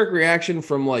knee-jerk reaction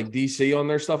from like DC on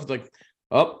their stuff is like,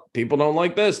 "Oh, people don't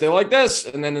like this; they like this,"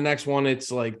 and then the next one,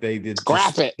 it's like they did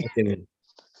scrap it.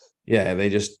 Yeah, they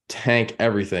just tank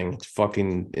everything. It's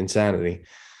fucking insanity.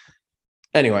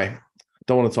 Anyway,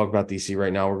 don't want to talk about DC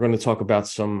right now. We're going to talk about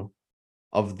some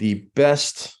of the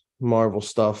best Marvel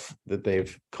stuff that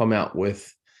they've come out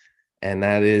with, and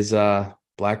that is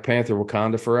Black Panther: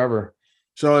 Wakanda Forever.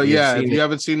 So if you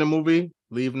haven't seen the movie,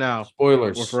 leave now.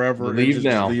 Spoilers or forever. Leave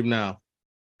now. Just leave now.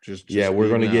 Just we're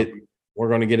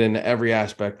going to get into every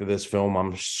aspect of this film.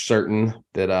 I'm certain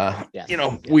that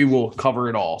we will cover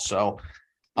it all. So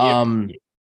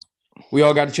we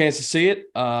all got a chance to see it.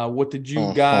 What did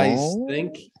you guys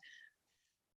think?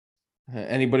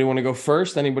 Anybody want to go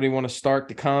first? Anybody want to start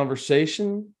the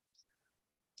conversation?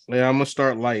 Yeah, I'm gonna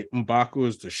start light. M'Baku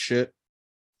is the shit.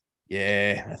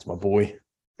 Yeah, that's my boy.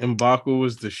 M'Baku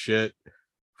was the shit.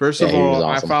 First of all,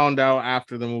 awesome. I found out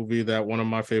after the movie that one of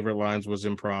my favorite lines was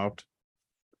improv.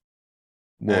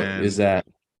 What is that?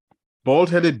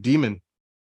 Bald-headed demon.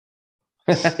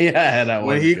 Yeah, that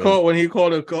when he called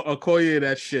Okoye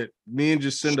that shit, me and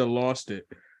Jacinda lost it.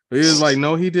 He was like,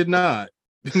 no, he did not.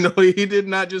 No, he did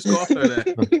not just call her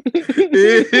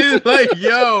that. He's like,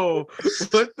 yo,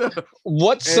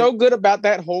 what's so good about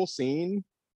that whole scene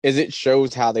is it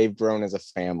shows how they've grown as a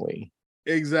family.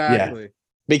 Exactly. Yeah.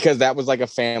 Because that was like a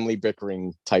family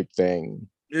bickering type thing.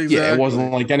 Exactly. Yeah, it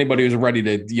wasn't like anybody was ready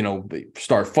to,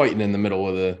 start fighting in the middle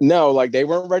of the. No, like they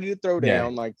weren't ready to throw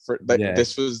down. Like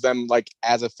this was them like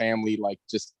as a family, like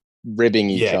just ribbing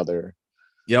each other.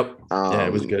 Yep.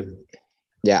 It was good.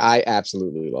 Yeah, I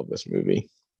absolutely love this movie.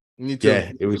 Me too.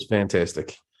 Yeah, it was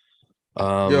fantastic.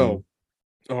 Oh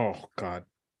God.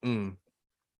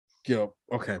 Yo,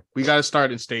 okay. We got to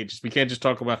start in stages. We can't just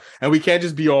talk about, and we can't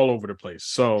just be all over the place.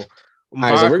 So,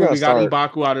 M'Baku, we got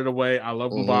M'Baku out of the way. I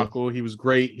love M'Baku. He was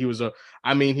great.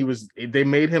 They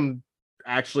made him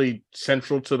actually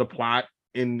central to the plot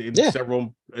in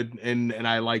several, and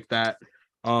I like that.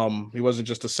 He wasn't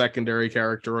just a secondary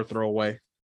character or throwaway.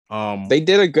 They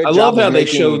did a good job. I love how they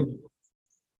showed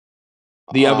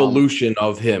the evolution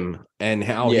of him and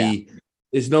how he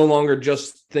is no longer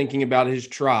just thinking about his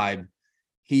tribe.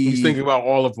 He's thinking about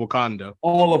all of Wakanda.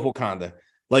 All of Wakanda.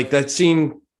 Like that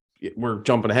scene, we're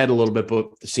jumping ahead a little bit,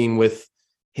 but the scene with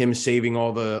him saving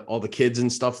all the kids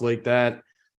and stuff like that,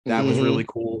 that was really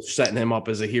cool. Setting him up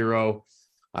as a hero.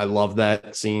 I love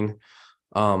that scene.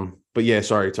 But yeah,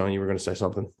 sorry, Tony, you were going to say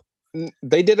something.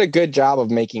 They did a good job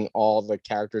of making all the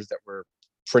characters that were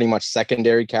pretty much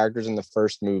secondary characters in the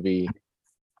first movie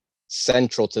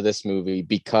central to this movie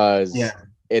because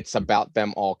it's about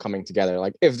them all coming together.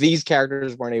 Like if these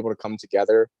characters weren't able to come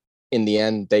together in the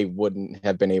end, they wouldn't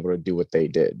have been able to do what they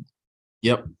did.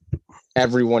 Yep.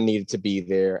 Everyone needed to be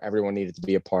there. Everyone needed to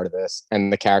be a part of this.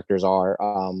 And the characters are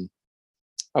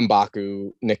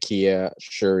M'Baku, Nakia,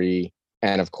 Shuri,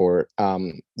 and of course,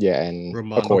 and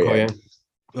Okoye.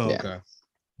 Oh, okay.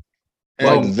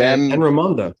 And them and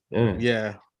Ramonda.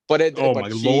 Yeah. But my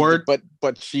lord.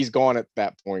 But she's gone at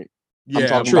that point. I'm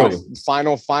talking about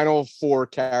final four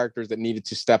characters that needed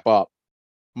to step up.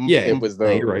 Yeah, it was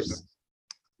those. You're right.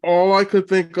 All I could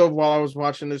think of while I was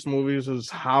watching this movie was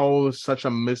how such a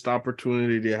missed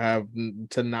opportunity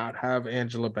to not have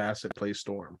Angela Bassett play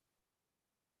Storm.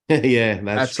 Yeah,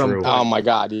 that's At some true. point. Oh my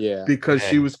god, yeah. Because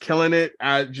she was killing it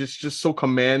at just so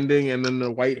commanding, and then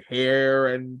the white hair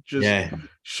and just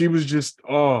she was just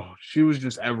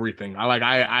everything.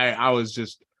 I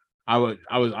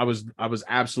was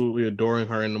absolutely adoring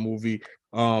her in the movie.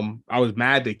 I was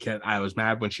mad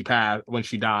when she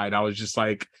died. I was just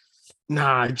like,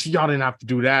 nah, y'all didn't have to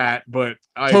do that. But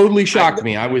totally shocked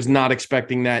me. I was not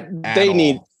expecting that at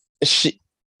all.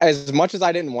 As much as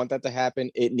I didn't want that to happen,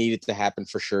 it needed to happen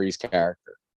for Shuri's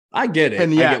character. I get it.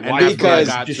 And yeah, I get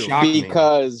why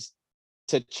because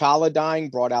T'Challa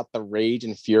dying brought out the rage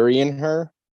and fury in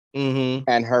her,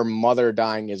 and her mother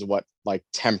dying is what like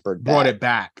tempered that. Brought it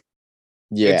back.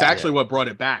 Yeah, it's actually what brought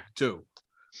it back too,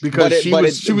 because she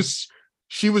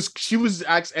was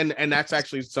and that's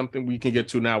actually something we can get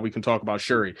to now. We can talk about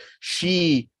Shuri.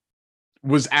 She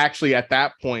was actually at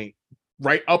that point,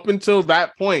 right up until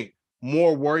that point,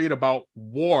 more worried about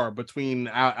war between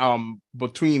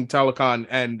Telecon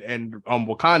and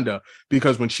Wakanda,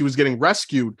 because when she was getting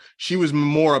rescued, she was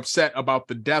more upset about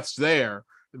the deaths there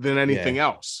than anything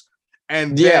else.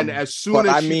 And then as soon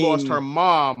as she lost her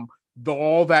mom,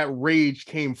 all that rage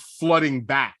came flooding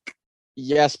back.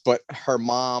 Yes, but her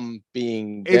mom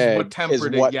being dead what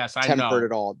tempered it. Yes, I know. Tempered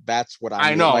it all. That's what I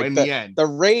mean. know. Like in the end, the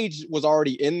rage was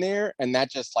already in there, and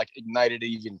that just like ignited it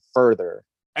even further.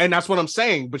 And that's what I'm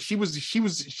saying. But she was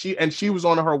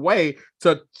on her way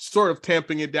to sort of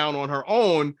tamping it down on her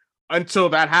own until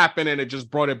that happened, and it just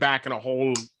brought it back in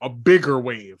a bigger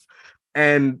wave.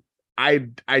 And I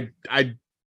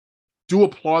do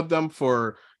applaud them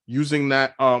for using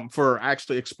that, for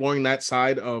actually exploring that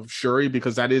side of Shuri,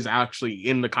 because that is actually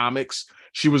in the comics.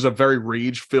 She was a very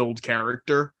rage-filled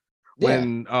character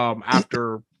when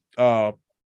after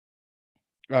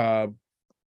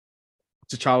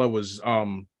T'Challa was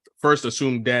first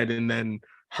assumed dead and then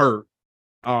hurt.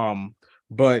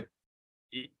 But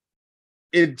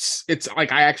it's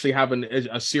like I actually have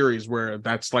a series where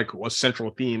that's like a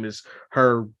central theme is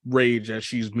her rage as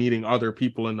she's meeting other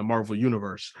people in the Marvel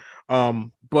universe.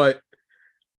 But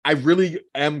I really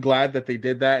am glad that they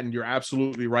did that, and you're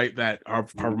absolutely right that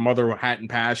her mother hadn't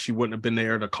passed, she wouldn't have been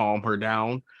there to calm her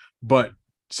down. But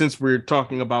since we're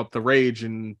talking about the rage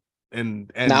and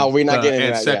now we're not getting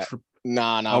into that yet.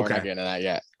 No, okay. We're not getting into that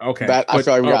yet. Okay, I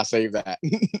feel like we gotta save that.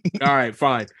 All right,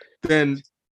 fine. Then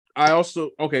I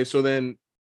also so then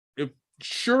if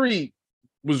Shuri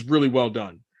was really well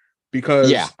done,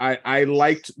 because I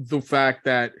liked the fact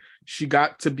that she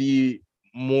got to be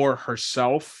more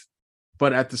herself,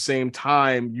 but at the same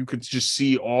time you could just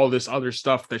see all this other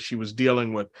stuff that she was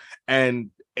dealing with,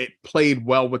 and it played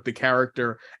well with the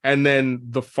character. And then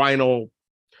the final,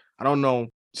 I don't know,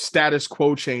 status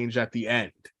quo change at the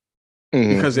end,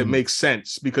 because it makes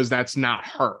sense, because that's not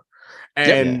her.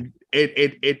 And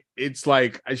it's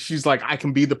like she's like, I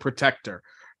can be the protector,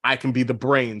 I can be the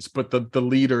brains, but the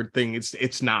leader thing,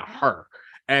 it's not her.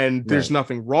 And there's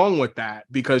nothing wrong with that,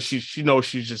 because she knows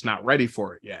she's just not ready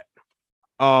for it yet.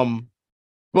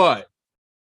 But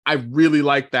I really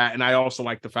like that, and I also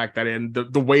like the fact that in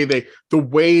the way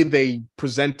they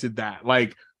presented that,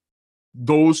 like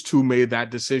those two made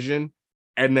that decision,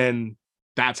 and then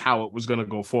that's how it was going to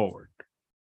go forward.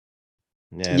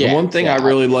 The one thing I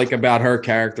really like about her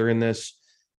character in this,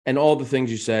 and all the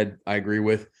things you said, I agree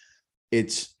with.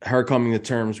 It's her coming to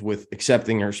terms with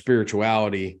accepting her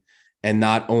spirituality and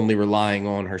not only relying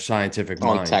on her scientific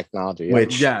mind, technology.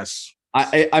 Which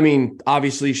I mean,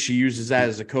 obviously she uses that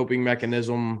as a coping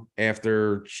mechanism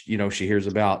after, she hears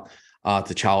about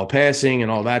T'Challa passing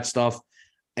and all that stuff.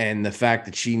 And the fact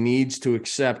that she needs to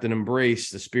accept and embrace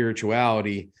the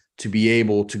spirituality to be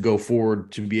able to go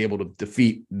forward, to be able to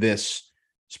defeat this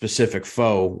specific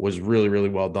foe was really, really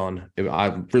well done. I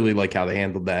really like how they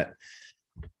handled that.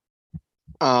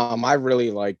 I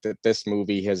really like that this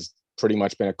movie has pretty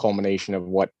much been a culmination of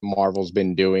what Marvel's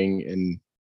been doing in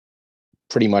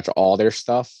pretty much all their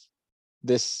stuff.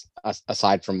 This,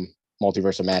 aside from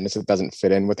Multiverse of Madness, it doesn't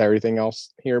fit in with everything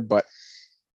else here, but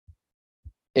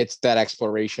it's that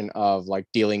exploration of like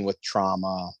dealing with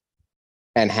trauma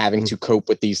and having to cope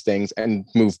with these things and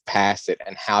move past it,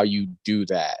 and how you do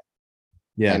that.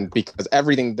 Yeah. And because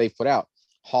everything they put out,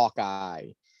 Hawkeye,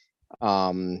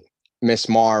 Miss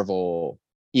Marvel,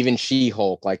 even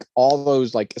She-Hulk, like all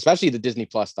those, like especially the Disney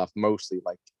Plus stuff, mostly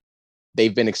like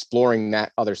they've been exploring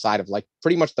that other side of like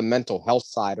pretty much the mental health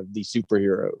side of these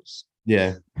superheroes.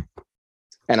 Yeah.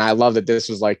 And I love that this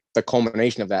was like the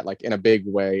culmination of that, like in a big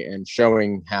way, and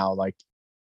showing how like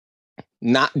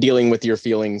not dealing with your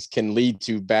feelings can lead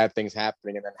to bad things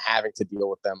happening, and then having to deal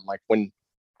with them. Like when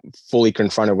fully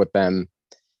confronted with them,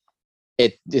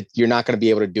 you're not going to be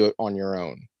able to do it on your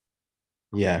own.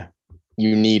 Yeah.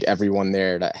 You need everyone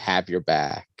there to have your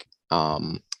back.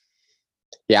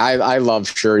 Yeah, I love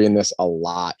Shuri in this a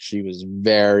lot. She was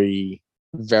very,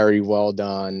 very well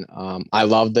done. I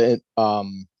love the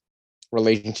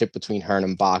relationship between her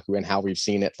and M'Baku, and how we've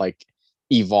seen it like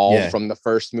evolve from the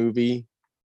first movie.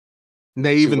 And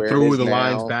they even threw the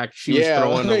lines back. She was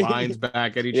throwing the lines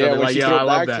back at each other. When like, she yeah, threw I it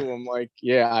love back that. to him, like,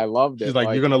 yeah, I loved it. She's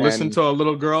like, you're gonna listen to a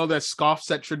little girl that scoffs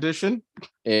at tradition.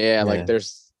 Yeah, like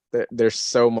there's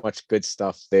so much good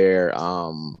stuff there.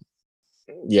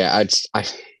 Yeah,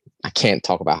 I can't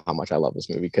talk about how much I love this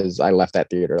movie, because I left that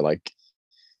theater like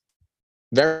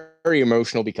very, very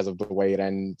emotional because of the way it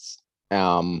ends,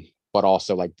 but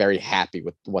also like very happy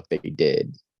with what they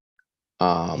did.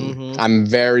 I'm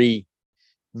very,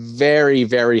 very,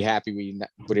 very happy we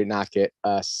did not get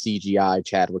a CGI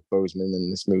Chadwick Boseman in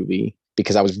this movie,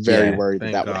 because I was very worried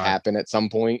that would happen at some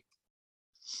point.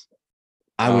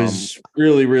 I was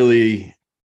really, really.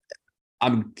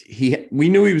 We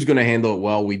knew he was going to handle it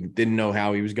well. We didn't know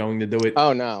how he was going to do it.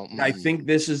 Oh no! I think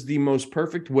this is the most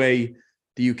perfect way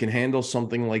that you can handle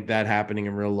something like that happening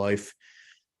in real life.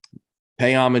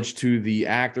 Pay homage to the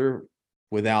actor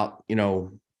without,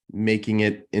 making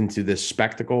it into this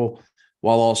spectacle,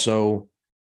 while also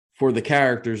for the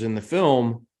characters in the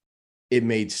film, it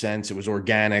made sense. It was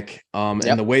organic.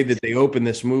 And the way that they open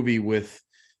this movie with,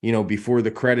 before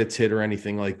the credits hit or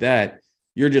anything like that,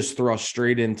 you're just thrust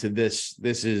straight into this.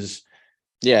 This is,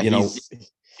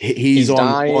 he's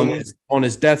on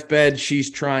his deathbed. She's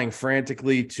trying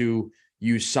frantically to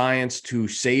use science to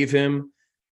save him,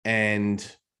 and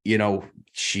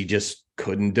she just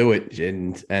couldn't do it.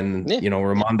 And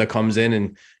Ramonda comes in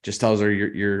and just tells her,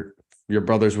 your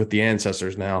brother's with the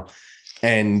ancestors now,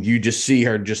 and you just see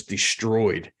her just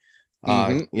destroyed.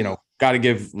 Got to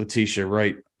give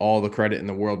Letitia all the credit in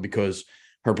the world, because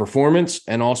her performance,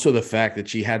 and also the fact that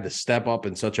she had to step up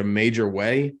in such a major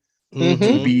way to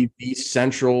be the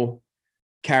central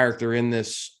character in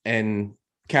this and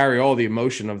carry all the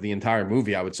emotion of the entire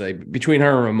movie. I would say between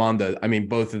her and Ramonda, I mean,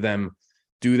 both of them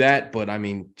do that, but I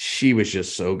mean, she was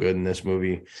just so good in this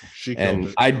movie.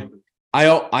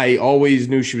 I always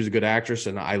knew she was a good actress,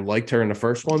 and I liked her in the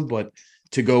first one, but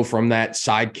to go from that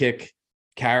sidekick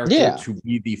character to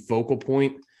be the focal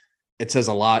point, it says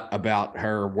a lot about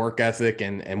her work ethic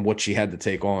and what she had to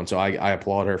take on. So I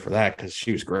applaud her for that, because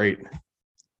she was great.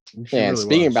 And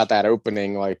speaking about that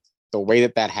opening, like the way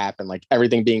that happened, like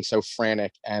everything being so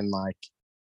frantic, and like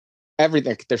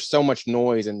everything, there's so much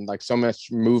noise and like so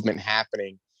much movement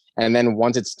happening. And then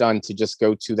once it's done, to just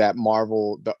go to that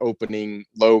the opening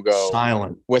logo,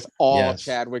 silent, with all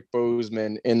Chadwick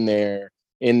Boseman in there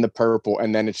in the purple,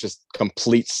 and then it's just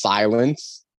complete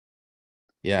silence.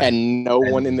 Yeah, and no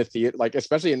one in the theater, like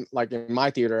especially in my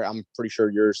theater, I'm pretty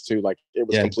sure yours too. Like it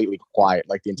was completely quiet,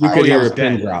 like the entire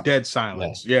time. Dead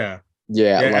silence. Yeah.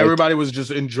 Like, everybody was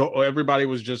just Everybody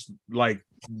was just like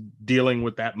dealing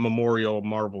with that Memorial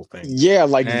Marvel thing. Yeah,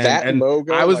 like that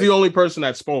logo. I was the only person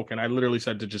that spoke, and I literally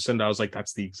said to Jacinda, I was like,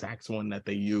 "That's the exact one that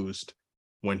they used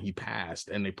when he passed,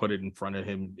 and they put it in front of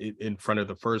him, in front of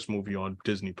the first movie on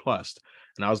Disney Plus."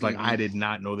 And I was like, I did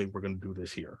not know they were going to do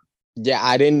this here. Yeah,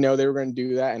 I didn't know they were going to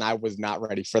do that, and I was not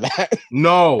ready for that.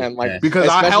 No, and because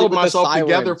I held myself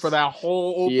together for that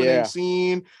whole opening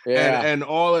scene and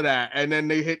all of that, and then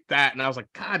they hit that, and I was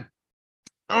like, God,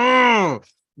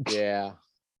 yeah.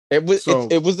 It was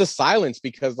it was the silence,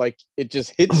 because like it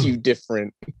just hits you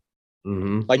different.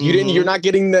 Like you're not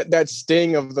getting that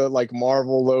sting of the like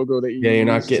Marvel logo that you're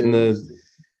not getting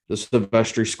the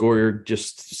Sylvester score. You're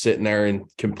just sitting there in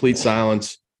complete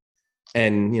silence,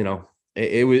 and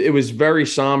it was very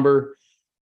somber,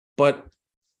 but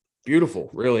beautiful,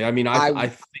 really. I mean, I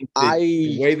think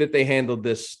the way that they handled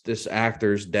this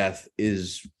actor's death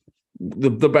is the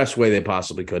best way they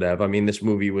possibly could have. I mean, this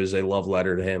movie was a love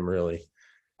letter to him, really.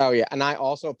 Oh yeah, and I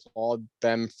also applaud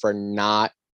them for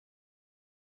not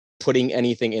putting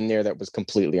anything in there that was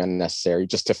completely unnecessary,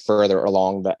 just to further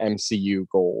along the MCU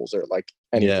goals or like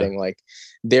anything. Like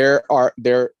there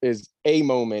is a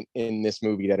moment in this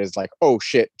movie that is like, oh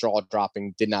shit, jaw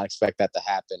dropping, did not expect that to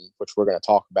happen, which we're going to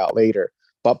talk about later.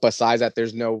 But besides that,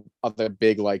 there's no other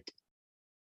big like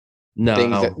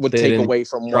things that would take away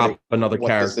from drop another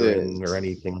character in or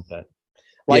anything like that.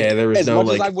 Like, there was no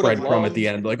like breadcrumb at the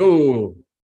end, like, oh.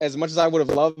 as much as I would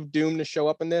have loved Doom to show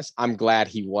up in this, I'm glad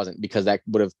he wasn't, because that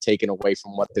would have taken away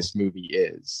from what this movie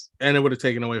is. And it would have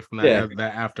taken away from that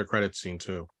after credit scene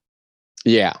too.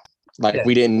 Yeah. Like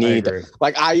we didn't need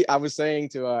like I was saying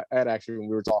to Ed actually when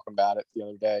we were talking about it the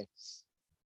other day,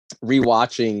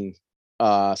 rewatching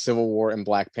Civil War and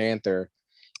Black Panther,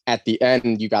 at the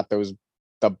end you got the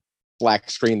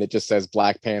black screen that just says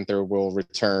Black Panther will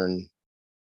return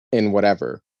in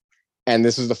whatever. And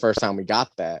this is the first time we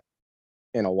got that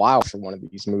in a while for one of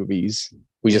these movies.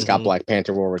 We just got Black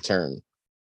Panther will return.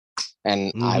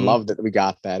 And I love that we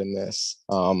got that in this.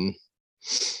 But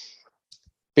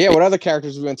yeah, what other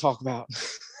characters are we going to talk about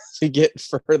to get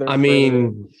further? I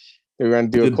mean, we're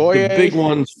going to do Okoye. The big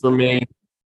ones for me.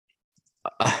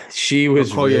 She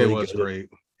was Okoye really was great.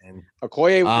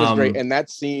 Okoye was great, and that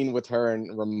scene with her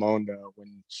and Ramonda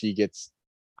when she gets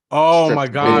my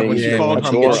god, when she called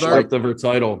her mother stripped of her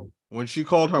title. When she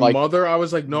called her mother, I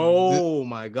was like, no,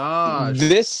 my gosh.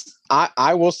 This,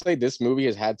 I will say, this movie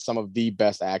has had some of the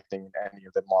best acting in any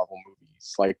of the Marvel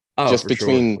movies. Like, just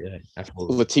between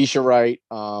Letitia Wright,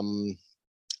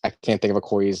 I can't think of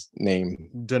Okoye's name.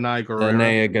 Danai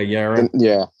Gurira.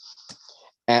 Yeah.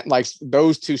 And, like,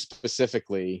 those two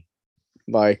specifically,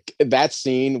 like, that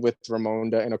scene with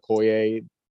Ramonda and Okoye,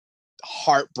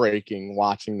 heartbreaking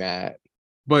watching that.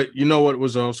 But you know what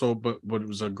was also, but what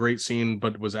was a great scene,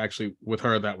 but was actually with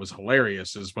her that was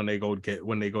hilarious is when they go to get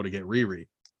Riri.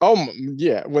 Oh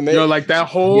yeah, when they like that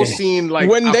whole scene, like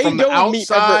when they from go the outside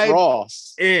meet Everett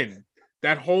Ross,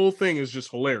 that whole thing is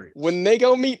just hilarious. When they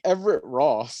go meet Everett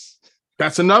Ross,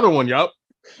 that's another one. Yup.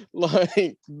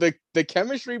 Like the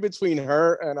chemistry between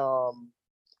her and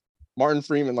Martin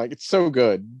Freeman, like it's so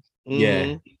good.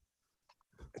 Yeah.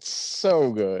 It's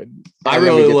so good. I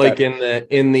really like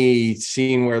in the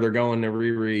scene where they're going to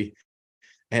Riri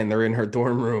and they're in her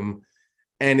dorm room,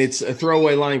 and it's a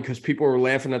throwaway line because people were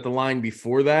laughing at the line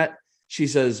before that. She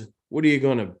says, "What are you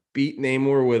going to beat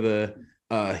Namor with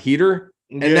a heater?"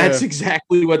 And that's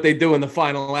exactly what they do in the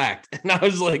final act. And I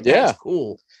was like, "That's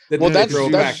cool." That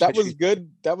was good.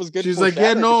 That was good. She's like,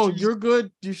 "Yeah, no, you're good."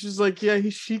 She's like, "Yeah,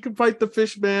 she can fight the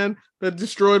fish man that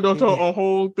destroyed a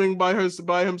whole thing by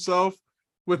himself."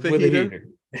 With the heater.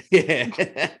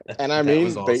 Yeah. And I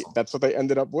mean, awesome. That's what they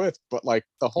ended up with. But like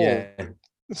the whole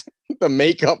the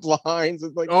makeup lines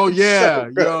is like, yo, she's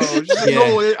like,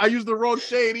 no, I used the wrong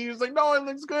shade. He was like, no, it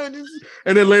looks good.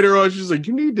 And then later on, she's like,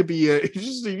 you need to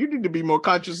be more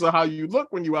conscious of how you look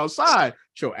when you outside.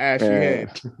 Show ashy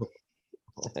head.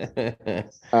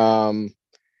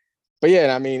 But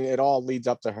yeah, I mean, it all leads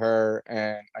up to her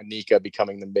and Anika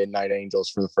becoming the Midnight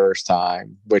Angels for the first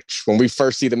time, which when we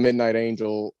first see the Midnight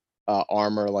Angel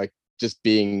armor, like just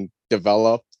being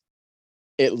developed,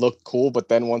 it looked cool. But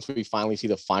then once we finally see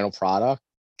the final product,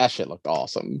 that shit looked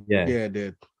awesome. Yeah, it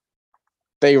did.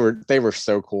 They were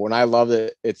so cool. And I love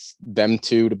that it's them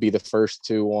two to be the first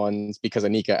two ones, because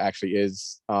Anika actually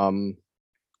is one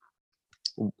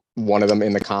of them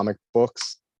in the comic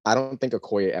books. I don't think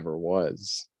Okoye ever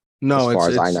was. No,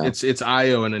 it's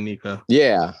Io and Anika.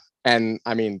 Yeah, and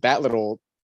I mean that little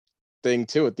thing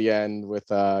too at the end with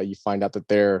you find out that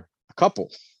they're a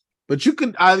couple. But you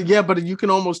can, but you can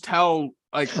almost tell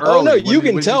like early. Oh no, you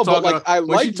can tell. But like I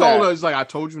like she told us, like I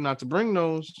told you not to bring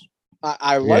those.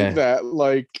 I like that.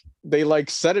 Like they like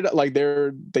set it up like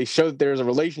they showed there's a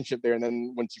relationship there, and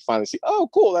then once you finally see, oh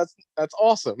cool, that's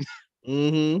awesome.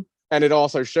 Mm-hmm. And it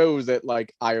also shows that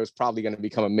like Io's probably going to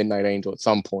become a Midnight Angel at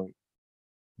some point.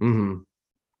 Mm-hmm.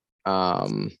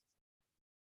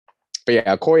 But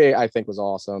yeah, Okoye I think was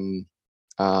awesome.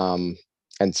 And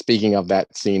speaking of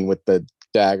that scene with the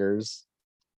daggers,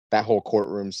 that whole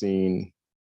courtroom scene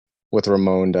with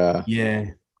Ramonda. Yeah.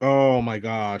 Oh my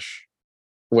gosh.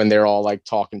 When they're all like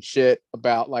talking shit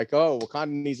about like, oh,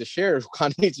 Wakanda needs a share.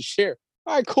 Wakanda needs a share.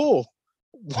 All right, cool.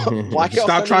 Why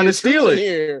stop trying to steal it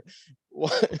here?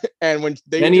 And when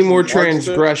they any more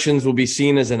transgressions will be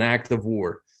seen as an act of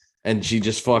war. And she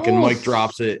just fucking mic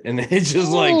drops it, and it's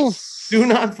just like, do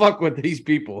not fuck with these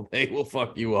people; they will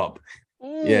fuck you up.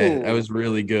 Yeah, that was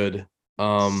really good.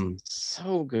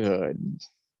 So good.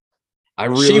 She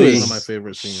was one of my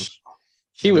favorite scenes.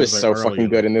 She was so fucking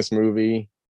good in this movie.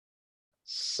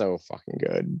 So fucking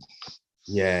good.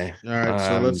 Yeah. All right,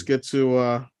 so let's get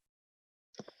to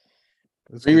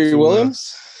Riri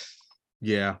Williams.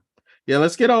 Yeah.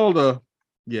 Let's get all the.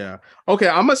 Yeah. Okay,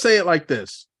 I'm gonna say it like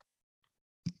this.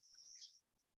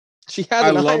 She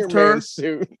had an Iron Man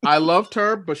suit. I loved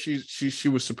her, but she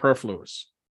was superfluous.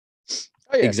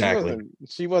 Oh yeah, exactly.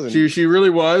 She wasn't. She really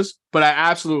was, but I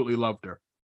absolutely loved her.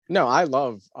 No, I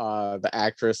love the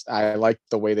actress. I like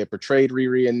the way they portrayed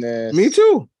Riri in this. Me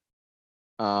too.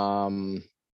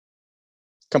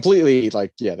 completely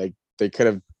like, yeah, they could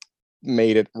have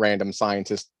made it random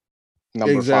scientist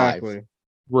number 5.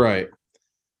 Right.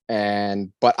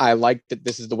 But I like that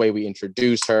this is the way we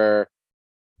introduce her.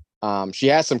 She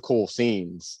has some cool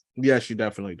scenes. Yeah, she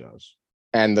definitely does.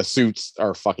 And the suits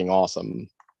are fucking awesome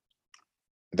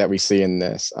that we see in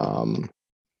this.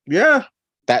 Yeah.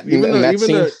 That even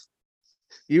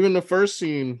the first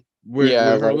scene with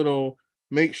her little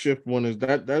makeshift one is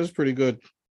that is pretty good.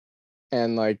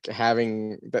 And like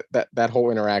having that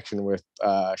whole interaction with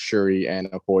Shuri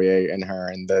and Okoye and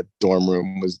her in the dorm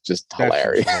room was just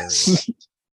hilarious.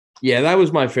 Yeah, that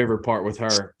was my favorite part with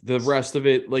her. The rest of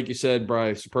it, like you said,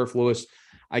 Brian, superfluous.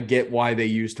 I get why they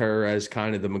used her as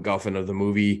kind of the MacGuffin of the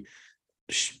movie,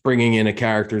 bringing in a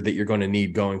character that you're going to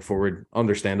need going forward.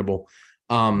 Understandable.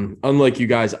 Unlike you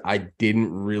guys, I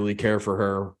didn't really care for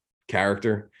her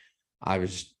character.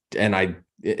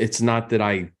 It's not that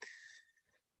I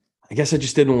guess I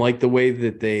just didn't like the way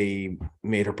that they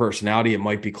made her personality. It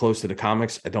might be close to the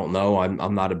comics. I don't know.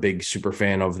 I'm not a big super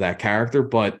fan of that character,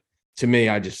 but to me,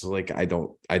 I just like, I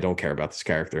don't care about this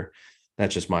character.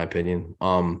 That's just my opinion.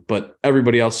 But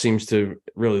everybody else seems to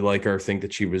really like her, think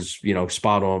that she was,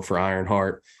 spot on for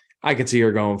Ironheart. I could see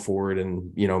her going forward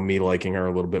and, me liking her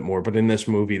a little bit more. But in this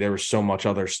movie, there was so much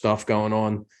other stuff going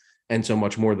on and so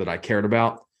much more that I cared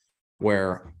about,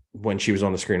 where when she was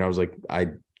on the screen, I was like, I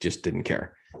just didn't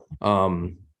care.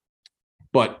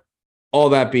 But all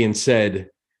that being said,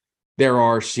 there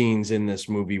are scenes in this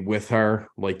movie with her.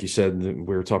 Like you said,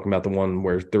 we were talking about the one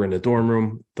where they're in the dorm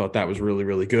room. Thought that was really,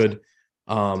 really good.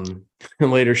 And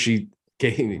later she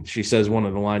says one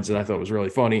of the lines that I thought was really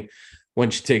funny when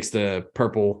she takes the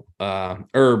purple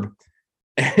herb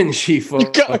and she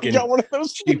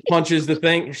she punches the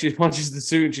thing. She punches the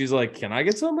suit. And she's like, "Can I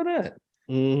get some of that?"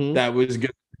 Mm-hmm. That was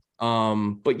good.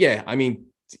 But yeah, I mean,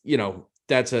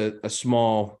 that's a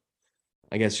small,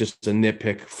 I guess, just a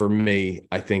nitpick for me.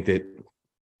 I think that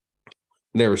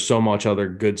there was so much other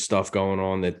good stuff going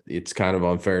on that it's kind of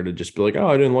unfair to just be like, "Oh,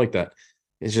 I didn't like that."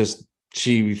 It's just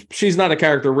she's not a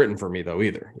character written for me though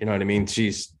either. You know what I mean?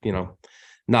 She's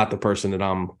not the person that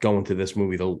I'm going to this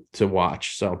movie to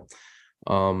watch. So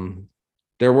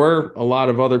there were a lot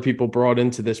of other people brought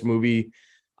into this movie.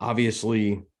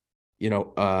 Obviously,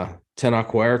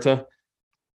 Tenoch Huerta.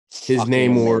 His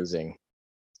name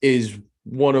is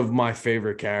one of my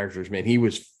favorite characters, man. He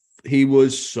was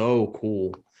so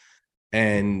cool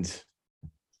and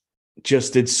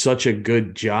just did such a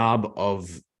good job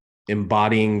of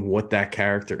embodying what that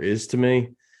character is to me.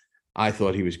 I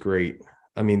thought he was great.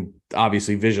 I mean,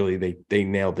 obviously visually they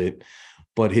nailed it,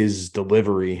 but his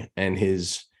delivery and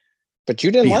his But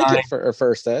you didn't like it for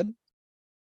first, Ed?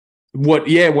 What?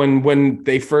 Yeah, when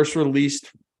they first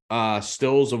released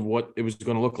stills of what it was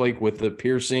going to look like with the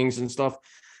piercings and stuff,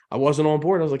 I wasn't on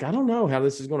board. I was like, I don't know how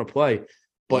this is going to play.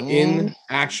 But in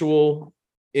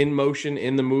motion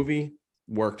in the movie,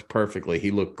 worked perfectly.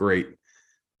 He looked great.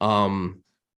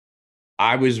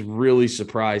 I was really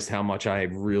surprised how much I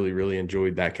really, really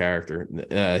enjoyed that character.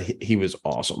 He was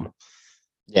awesome.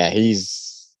 Yeah,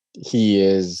 he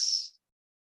is.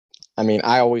 I mean,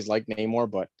 I always liked Namor,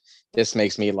 but this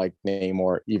makes me like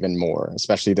Namor even more,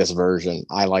 especially this version.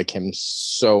 I like him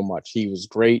so much. He was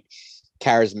great,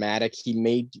 charismatic. He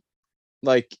made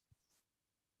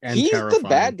he's terrifying. The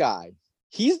bad guy.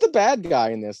 He's the bad guy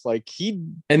in this. They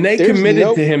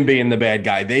committed to him being the bad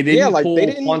guy. They didn't pull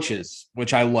punches,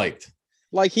 which I liked.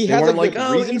 He has a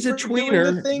good reason he's a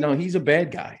tweener. No, he's a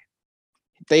bad guy.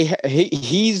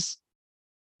 He's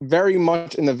very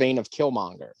much in the vein of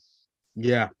Killmonger.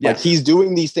 Yeah. He's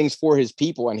doing these things for his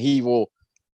people, and he will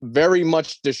very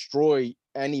much destroy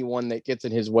anyone that gets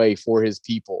in his way for his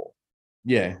people.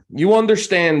 Yeah. You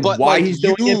understand why he's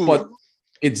doing it, but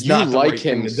it's not the right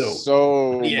thing to do.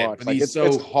 So much.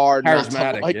 It's hard not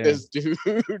to like this dude.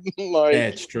 Yeah,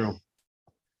 it's true.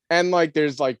 And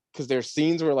there's because there's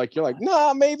scenes where you're like,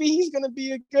 nah, maybe he's gonna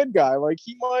be a good guy.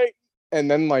 He might, and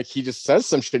then he just says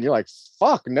some shit. And you're like,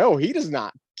 fuck, no, he does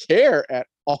not care at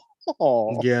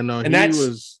all. Yeah, no, and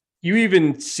you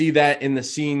even see that in the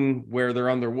scene where they're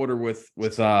underwater with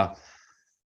what's her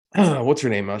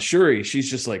name? Shuri. She's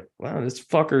just like, wow, this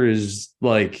fucker is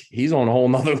he's on a whole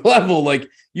nother level.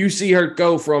 You see her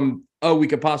go from, oh, we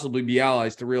could possibly be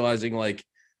allies, to realizing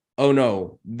oh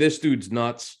no, this dude's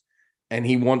nuts. And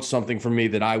he wants something from me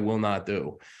that I will not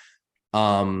do.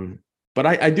 But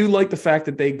I do like the fact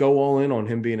that they go all in on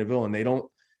him being a villain. They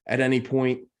don't at any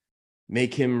point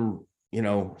make him,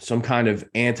 some kind of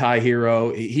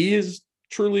anti-hero. He is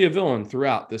truly a villain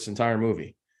throughout this entire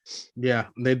movie. Yeah,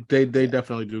 they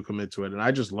definitely do commit to it. And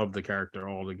I just love the character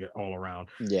all around.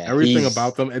 Yeah, everything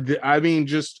about them. I mean,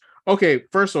 just Okay,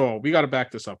 first of all, we got to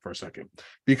back this up for a second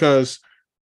because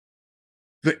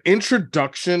the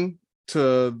introduction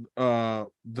to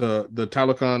the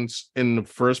Talocans in the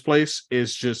first place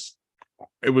is just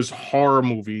it was horror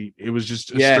movie. It was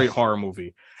just a straight horror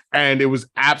movie, and it was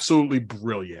absolutely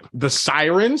brilliant. The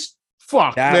sirens,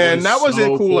 fuck man, that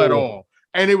wasn't cool at all.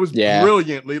 And it was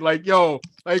brilliantly like, yo,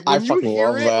 like when you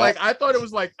hear it, like I thought it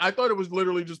was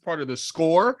literally just part of the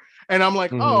score, and I'm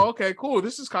like, oh, okay, cool.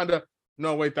 This is kind of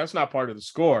no, wait, that's not part of the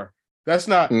score. That's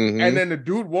not. And then the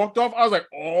dude walked off. I was like,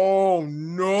 oh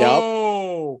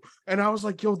no. And I was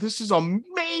like, yo, this is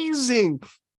amazing.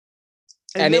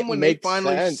 And then when they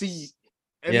finally see,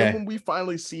 and then when we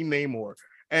finally see Namor,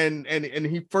 and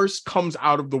he first comes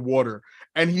out of the water,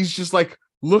 and he's just like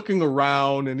looking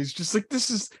around, and he's just like, this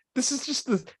is just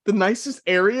the nicest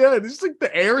area. And it's like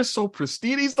the air is so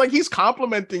pristine. He's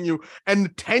complimenting you, and the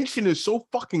tension is so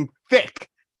fucking thick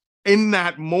in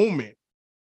that moment.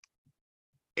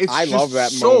 I love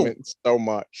that moment so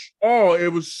much. Oh,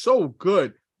 it was so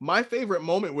good. My favorite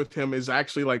moment with him is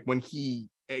actually like when he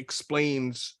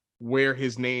explains where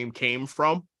his name came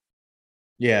from.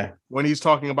 Yeah. When he's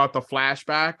talking about the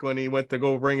flashback when he went to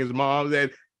go bring his mom,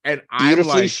 and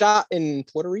beautifully shot in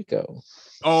Puerto Rico.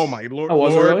 Oh my lord! Oh,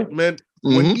 was it really? Man,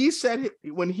 when he said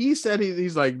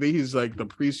he's like the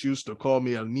priest used to call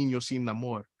me El Niño Sin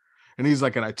Amor, and he's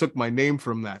like, and I took my name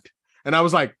from that, and I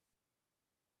was like,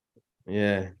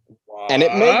 yeah, what? And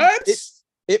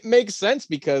it makes sense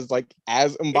because, like,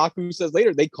 as M'Baku says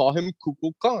later, they call him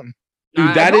Kukulkan. Khan.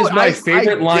 Dude, that is my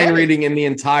favorite line reading in the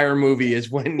entire movie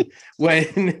is when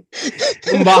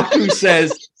M'Baku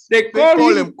says they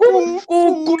call him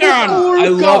Kukulkan. I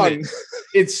love it.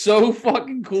 It's so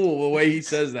fucking cool the way he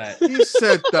says that. He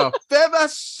said the feather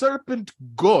serpent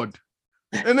god.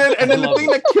 And then the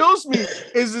thing that kills me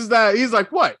is that he's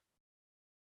like, what?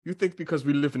 You think because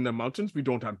we live in the mountains, we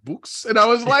don't have books? And I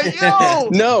was like, yo!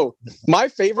 No, my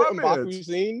favorite M'Baku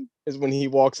scene is when he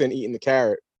walks in eating the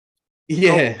carrot.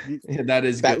 Yeah, that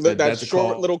is good. That's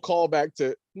short little callback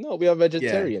to, no, we are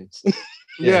vegetarians.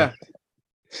 Yeah.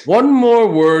 One more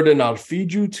word and I'll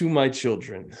feed you to my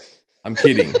children. I'm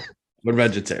kidding. We're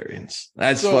vegetarians.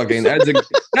 That's a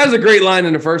great line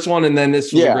in the first one, and then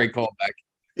this was a great callback.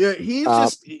 Yeah, he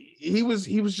was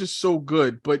just so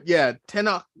good. But yeah,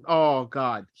 Tenoch, oh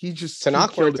god, he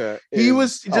killed it. He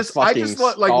was just I just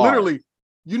like literally,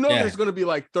 there's gonna be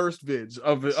like thirst vids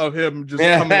of him just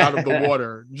coming out of the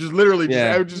water. Just literally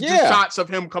just shots of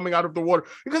him coming out of the water.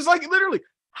 Because like literally,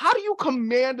 how do you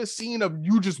command a scene of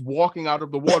you just walking out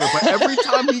of the water? But every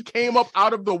time he came up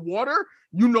out of the water,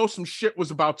 some shit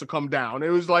was about to come down. It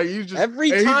was like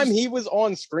every time he was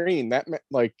on screen, that meant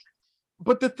like.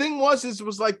 But the thing was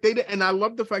like they did, and I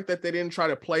love the fact that they didn't try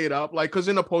to play it up, like because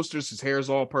in the posters his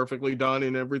hair's all perfectly done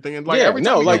and everything, and like every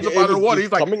time he comes up out of the water,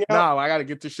 he's like, "No, I got to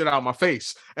get this shit out of my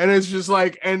face," and it's just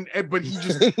like, but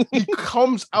he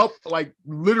comes up like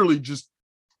literally just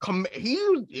come.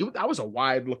 That was a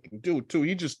wide looking dude too.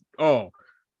 He just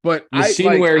but the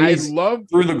scene where he's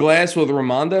through the glass with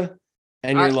Ramonda.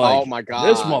 And you're like, oh my god,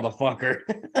 this motherfucker!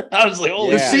 I was like,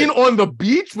 the scene on the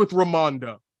beach with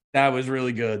Ramonda. That was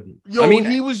really good. Yo,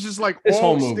 he was just like this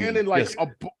whole movie standing like,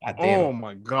 oh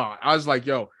my god! I was like,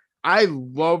 yo, I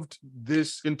loved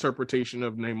this interpretation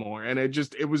of Namor, and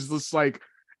it was just like,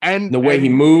 and the way he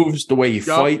moves, the way he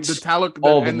fights, the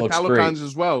Talocans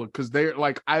as well, because they're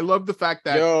like, I love the fact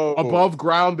that above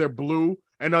ground they're blue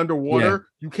and underwater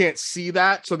you can't see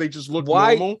that, so they just look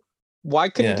normal. Why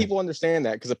couldn't people understand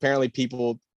that? Because apparently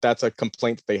that's a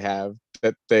complaint that they have,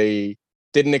 that they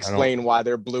didn't explain why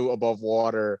they're blue above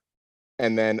water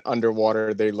and then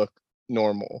underwater they look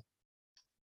normal.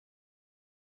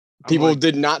 People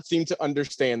did not seem to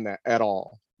understand that at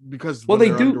all. Because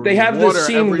they do. They have this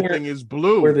scene everything is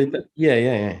blue. Where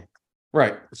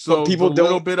right. So people the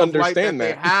little bit of light that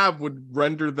they have would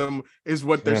render them is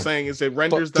what they're saying is it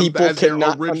renders them as their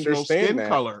original skin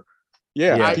color.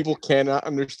 Yeah, people cannot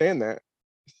understand that.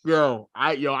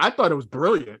 I thought it was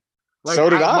brilliant. Like, so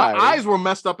did I. My eyes were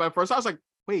messed up at first. I was like,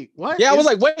 wait, what? Yeah, I was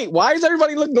like, wait, why does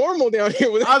everybody look normal down here?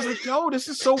 I was like, yo, this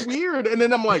is so weird. And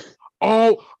then I'm like,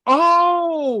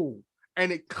 oh.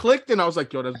 And it clicked, and I was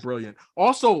like, yo, that's brilliant.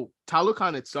 Also,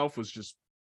 Talokan itself was just...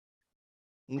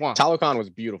 Talokan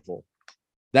was beautiful.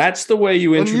 That's the way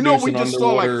you introduce an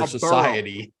underwater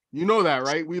society. You know that,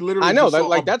 right? We literally I know that,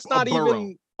 like, that's not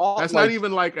even... That's not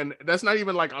even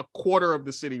like a quarter of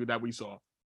the city that we saw.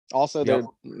 Also, the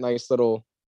nice little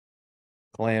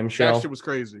clamshell. That shit was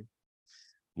crazy.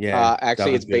 Yeah,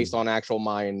 actually, it's based on actual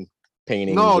Mayan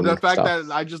paintings. No, and the fact stuff.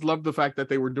 that I just love the fact that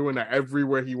they were doing that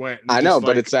everywhere he went. I know,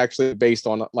 but it's actually based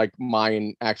on like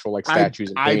Mayan actual like statues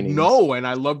and I paintings. know, and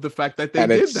I love the fact that they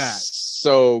did that.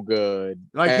 So good.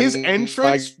 Like and his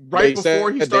entrance right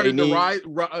before he started the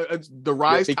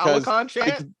rise Talokan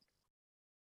chant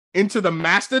into the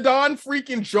Mastodon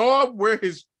freaking jaw where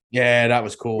his that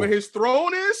was cool. Where his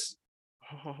throne is.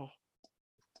 Oh,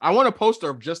 I want a poster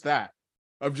of just that,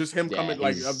 of just him coming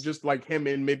of just like him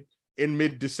in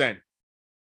mid descent.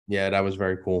 Yeah, that was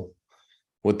very cool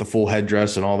with the full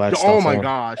headdress and all that stuff. Oh my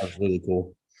gosh, that was really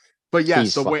cool. But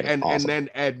yes, the way and then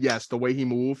Ed, yes, the way he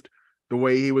moved, the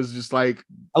way he was just like,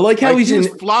 I like how he was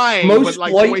flying, but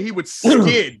like the way he would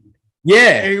skid.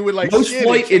 Yeah, and he would like most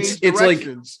flight. It's like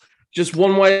just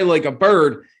one way, like a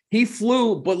bird. He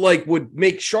flew, but like would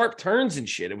make sharp turns and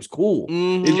shit. It was cool.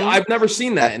 Mm-hmm. I've never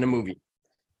seen that in a movie.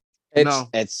 I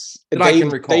can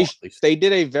recall. They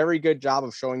did a very good job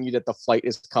of showing you that the flight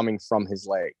is coming from his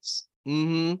legs.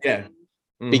 Mm-hmm. Yeah.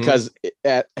 Because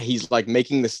he's like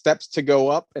making the steps to go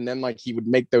up, and then like he would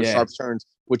make those sharp turns,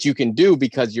 which you can do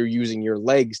because you're using your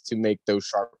legs to make those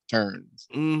sharp turns.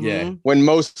 Mm-hmm. Yeah. When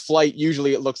most flight,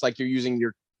 usually it looks like you're using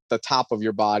the top of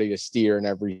your body to steer and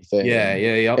everything. Yeah.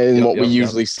 And what we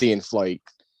usually see in flight.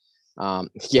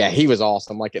 He was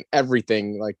awesome. Like in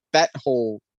everything, like that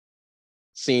whole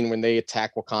scene when they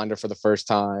attack Wakanda for the first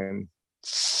time.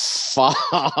 I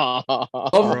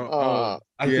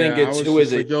think it's who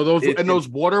is it? Yo, those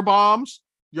water bombs,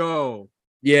 yo.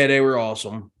 Yeah, they were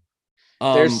awesome.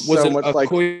 There's was so it much a like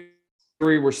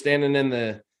we're standing in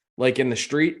the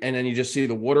street, and then you just see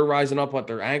the water rising up at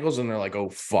their ankles, and they're like, "Oh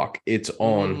fuck, it's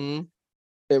on." Mm-hmm.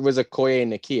 It was Okoye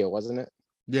and Nakia, wasn't it?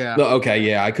 Yeah. Okay,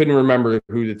 yeah. I couldn't remember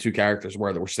who the two characters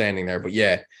were that were standing there, but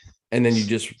yeah. And then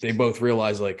they both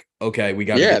realize like, okay, we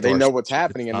got. Yeah, they know what's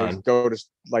happening, and they go to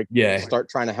like start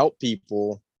trying to help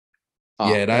people.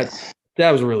 That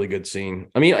was a really good scene.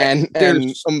 I mean, and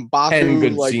M'Baku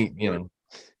good like scene, you know.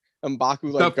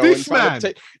 M'Baku like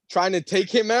going trying to take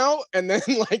him out, and then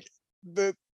like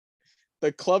the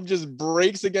club just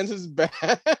breaks against his back.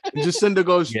 Jacinda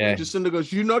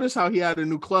goes, you notice how he had a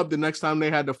new club the next time they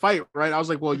had to fight, right? I was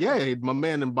like, well, yeah, my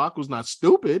man M'Baku's not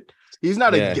stupid. He's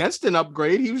not against an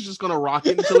upgrade. He was just gonna rock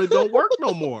it until it don't work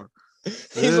no more.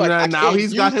 He's like, now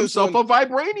he's got himself a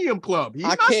vibranium club. He's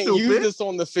not stupid. Use this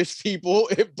on the fish people.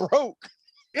 It broke.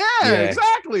 Yeah,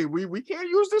 exactly. We can't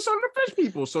use this on the fish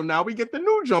people. So now we get the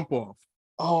new jump off.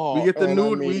 Oh, we get the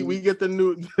new we get the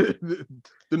new the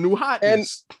new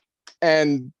hotness.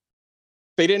 And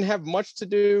they didn't have much to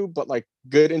do, but like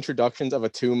good introductions of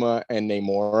Atuma and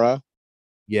Namora.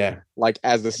 Yeah, like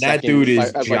as the that dude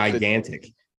is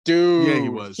gigantic. Dude, yeah, he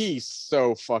was. He's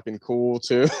so fucking cool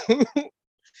too.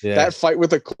 Yeah. That fight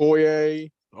with Okoye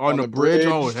on the bridge.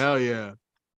 Oh hell yeah!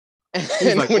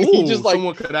 And like, when he just like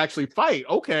someone could actually fight.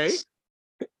 Okay.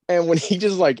 And when he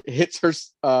just like hits her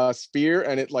spear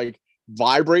and it like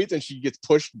vibrates and she gets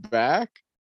pushed back.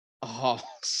 Oh,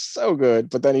 so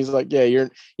good. But then he's like, yeah, you're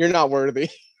not worthy.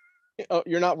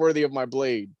 You're not worthy of my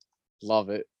blade. Love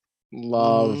it.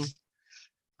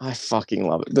 I fucking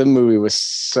love it. The movie was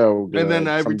so good. And then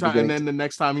every time, and then the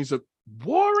next time he's a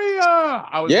warrior.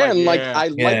 I was I like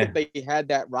that they had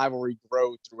that rivalry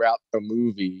grow throughout the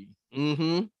movie.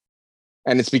 Mm-hmm.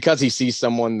 And it's because he sees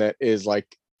someone that is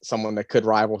like someone that could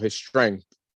rival his strength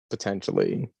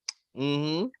potentially.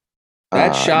 Mm-hmm.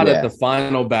 That shot at the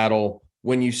final battle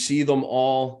when you see them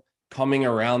all coming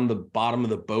around the bottom of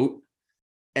the boat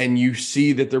and you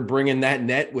see that they're bringing that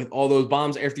net with all those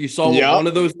bombs after you saw what one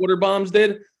of those water bombs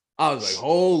did. I was like,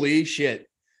 holy shit.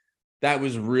 That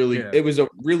was really, it was a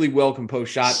really well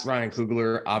composed shot. Ryan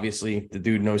Coogler, obviously, the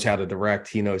dude knows how to direct.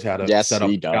 He knows how to set up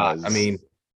a shot. I mean,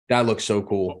 that looks so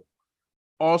cool.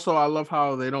 Also, I love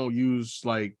how they don't use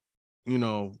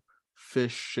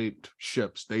fish-shaped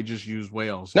ships. They just use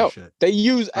whales. And shit. They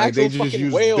use actual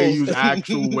whales. They use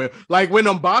actual whales. Like when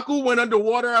M'Baku went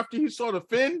underwater after he saw the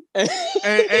fin, and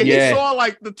he saw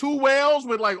like the two whales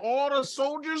with like all the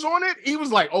soldiers on it. He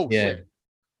was like, "Oh shit."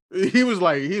 He was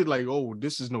like, "Oh,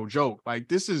 this is no joke. Like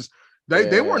this is."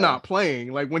 They were not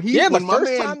playing. Like when the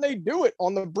first time they do it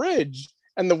on the bridge,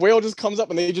 and the whale just comes up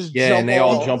and they just jump and they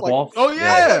all jump off. Oh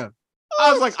yeah.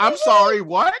 I was like, I'm sorry,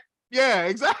 what? Yeah,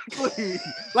 exactly.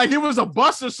 Like it was a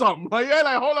bus or something. Like,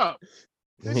 hold up.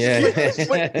 This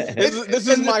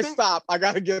is my stop. I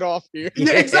gotta get off here.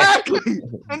 Yeah, exactly.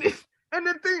 And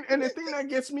the thing that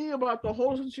gets me about the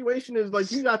whole situation is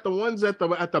like you got the ones at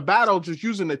the battle just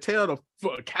using the tail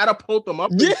to catapult them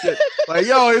up and shit. Like,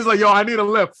 he's like, I need a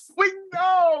lift.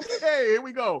 Okay, here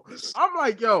we go. I'm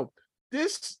like,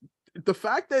 the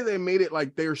fact that they made it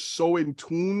like they're so in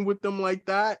tune with them like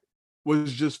that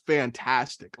was just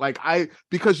fantastic. Like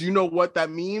because you know what that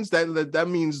means? That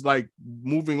means like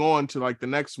moving on to like the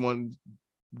next one,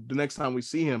 the next time we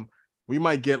see him, we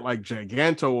might get like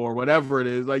Giganto or whatever it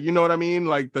is. Like, you know what I mean?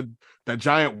 Like the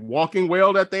giant walking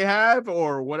whale that they have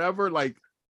or whatever. Like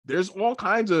there's all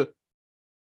kinds of,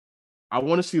 I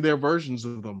want to see their versions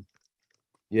of them.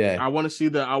 Yeah. I want to see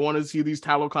these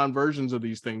Talokan versions of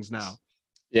these things now.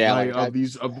 Yeah, like of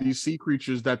these sea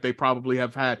creatures that they probably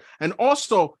have had. And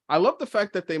also, I love the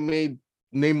fact that they made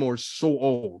Namor so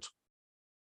old.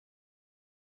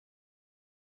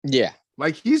 Yeah.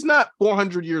 Like he's not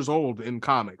 400 years old in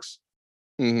comics.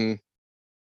 Mm-hmm.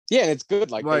 Yeah, and it's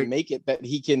good. Like they make it that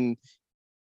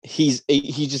he's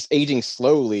just aging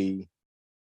slowly.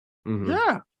 Mm-hmm.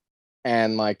 Yeah.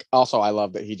 And like also I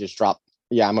love that he just dropped,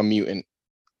 yeah, I'm a mutant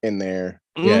in there.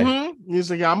 Yeah. Mm-hmm. He's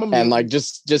like, yeah, I'm a mutant. And like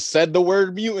just said the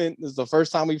word mutant. This is the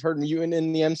first time we've heard mutant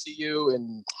in the MCU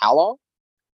in how long?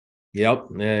 Yep.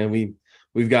 And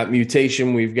we've got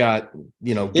mutation, we've got,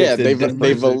 yeah,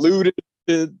 they've alluded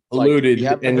to,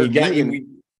 and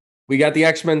we got the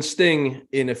X-Men Sting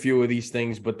in a few of these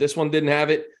things, but this one didn't have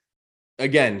it.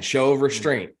 Again, show of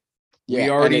restraint. Yeah, we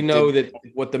already know that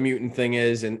what the mutant thing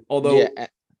is, and although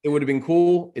it would have been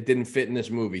cool, it didn't fit in this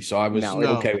movie, so I was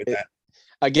okay with that.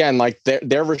 Again, like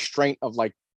their restraint of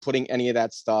like putting any of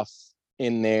that stuff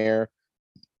in there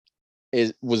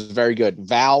was very good.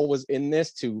 Val was in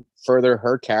this to further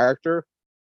her character,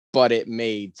 but it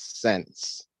made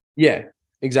sense. Yeah,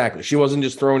 exactly. She wasn't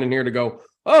just thrown in here to go,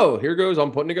 oh, here goes,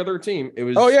 I'm putting together a team. It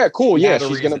was, oh yeah, cool. Yeah,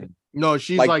 she's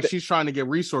she's trying to get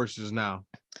resources now.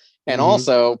 And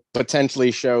also potentially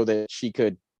show that she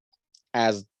could,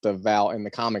 as the Val in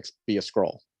the comics, be a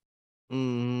Skrull.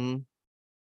 Mm-hmm.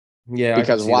 Yeah,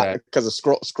 because why? Because the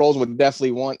Skrulls would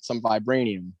definitely want some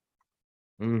vibranium.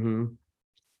 Mm-hmm.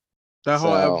 The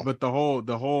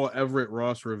whole Everett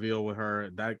Ross reveal with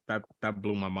her that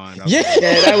blew my mind.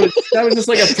 That was just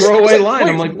like a throwaway line.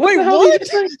 I'm like, wait, what?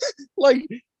 Like,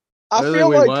 I feel feel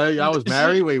like, like what? Y'all was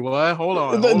married. Wait, what? Hold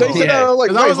on. They said, I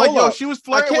was like, yo, she was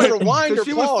flirting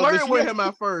with him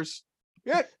at first.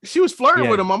 Yeah, she was flirting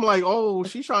with him. I'm like, oh,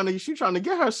 she's trying to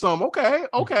get her some. Okay.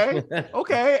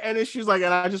 And then she's like,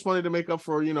 and I just wanted to make up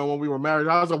for, when we were married.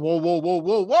 I was like,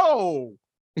 whoa.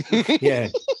 Yeah.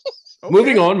 Okay.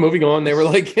 Moving on. They were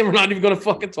like, we're not even going to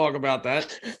fucking talk about that.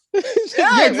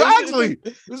 Yeah, exactly.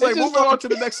 It's like moving on to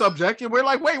the next subject. And we're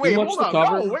like, wait, hold on.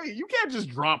 No, wait, you can't just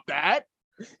drop that.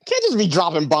 Can't just be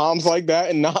dropping bombs like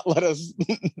that and not let us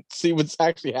see what's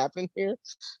actually happening here.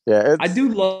 Yeah, I do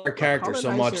love her character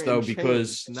so much though,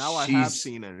 because now I have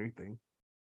seen everything.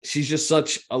 She's just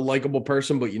such a likable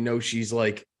person, but she's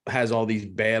like has all these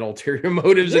bad ulterior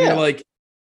motives, and you're like,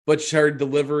 but her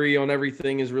delivery on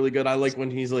everything is really good. I like when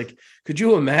he's like, could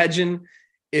you imagine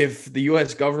if the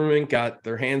U.S. government got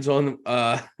their hands on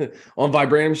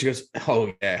vibranium? She goes,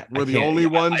 oh yeah, we're the only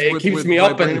ones. It keeps me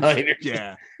up at night.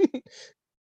 Yeah.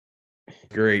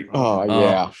 Great.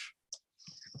 Oh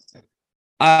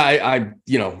yeah.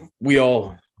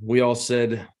 We all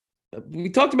said, we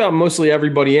talked about mostly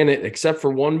everybody in it except for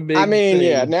one big thing.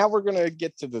 Yeah, now we're gonna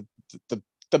get to the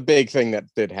big thing that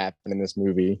did happen in this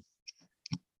movie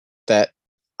that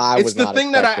it's the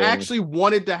thing that I actually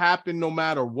wanted to happen no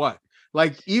matter what.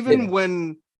 Like even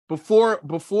when before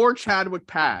Chadwick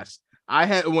passed,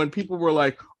 when people were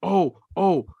like, oh,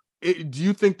 do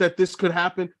you think that this could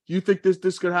happen? Do you think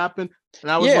this could happen? And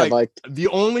I was like, the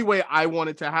only way I want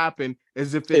it to happen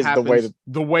is if it happens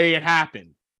the way it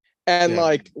happened. And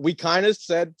like we kind of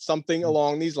said something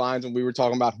along these lines when we were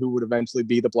talking about who would eventually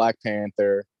be the Black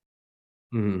Panther.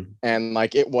 Mm-hmm. And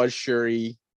like it was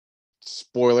Shuri.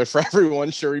 Spoiler for everyone,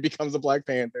 Shuri becomes a Black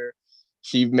Panther.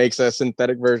 She makes a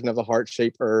synthetic version of the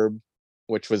heart-shaped herb,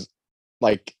 which was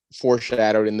like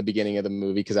foreshadowed in the beginning of the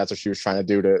movie because that's what she was trying to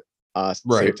do to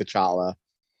save T'Challa.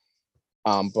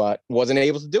 But wasn't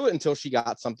able to do it until she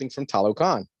got something from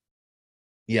Talokan.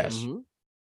 Yes.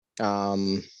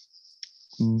 Mm-hmm.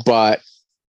 But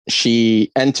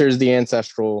she enters the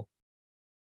ancestral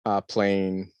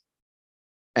plane,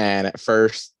 and at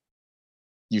first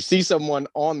you see someone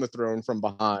on the throne from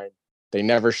behind. They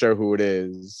never show who it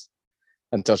is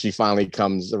until she finally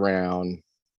comes around,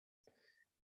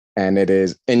 and it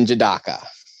is N'Jadaka.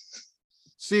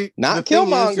 See, not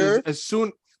Killmonger.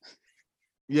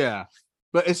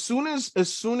 But as soon as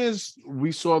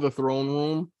we saw the throne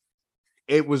room,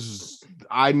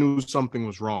 I knew something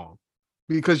was wrong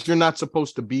because you're not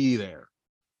supposed to be there.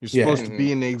 You're supposed to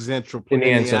be in the ancestral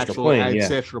plane,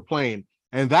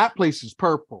 and that place is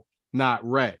purple, not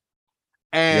red.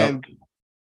 And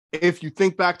if you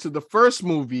think back to the first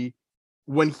movie,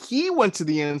 when he went to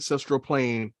the ancestral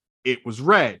plane, it was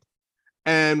red.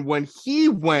 And when he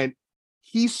went,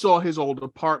 he saw his old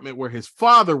apartment where his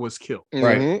father was killed.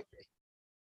 Right.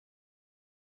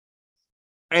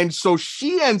 And so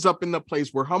she ends up in the place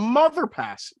where her mother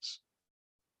passes.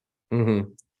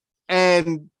 Mm-hmm.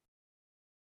 And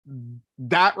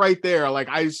that right there, like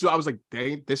I was like,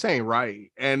 dang, this ain't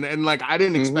right. And like I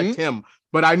didn't expect him,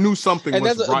 but I knew something And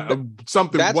was right.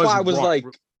 Something that's was why I was wrong. like,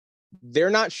 they're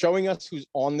not showing us who's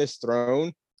on this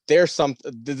throne. There's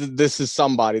this is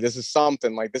somebody. This is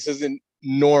something. Like, this isn't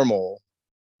normal.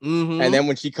 And then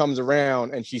when she comes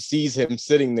around and she sees him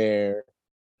sitting there,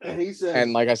 and he says,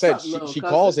 and like I said, she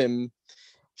calls him.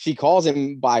 She calls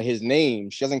him by his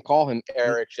name. She doesn't call him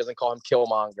Eric. She doesn't call him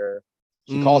Killmonger.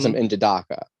 She calls him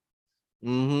Njidaka.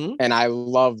 And I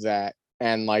love that.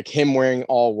 And like him wearing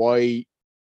all white,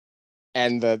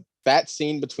 and that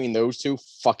scene between those two,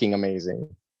 fucking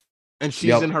amazing. And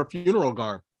she's in her funeral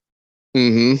garb.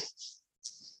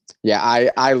 Yeah,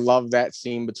 I love that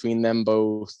scene between them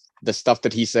both. The stuff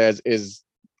that he says is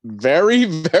very,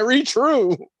 very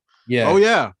true. Yeah. Oh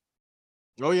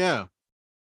yeah.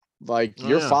 Like,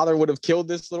 your father would have killed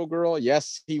this little girl.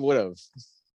 Yes, he would have.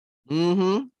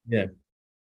 Yeah.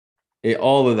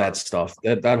 All of that stuff.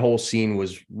 That whole scene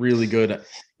was really good.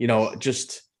 You know,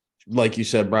 just like you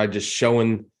said, Brad, just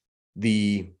showing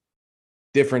the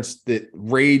difference, that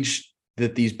rage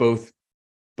that these both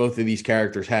of these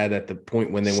characters had at the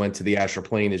point when they went to the astral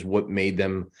plane is what made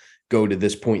them go to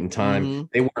this point in time.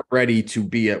 They weren't ready to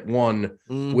be at one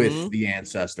with the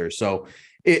ancestors. So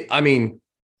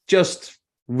just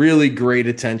really great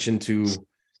attention to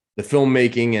the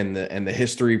filmmaking and the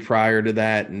history prior to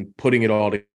that, and putting it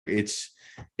all together.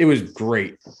 It was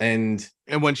great. And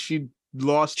when she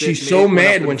lost it, she's so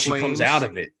mad when she comes out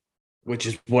of it, which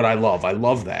is what I love. I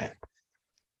love that.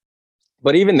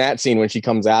 But even that scene when she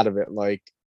comes out of it, like,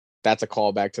 that's a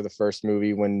callback to the first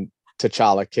movie when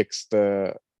T'Challa kicks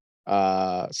the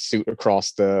suit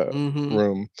across the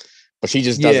room, but she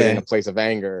just does it in a place of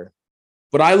anger.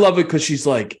 But I love it because she's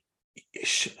like,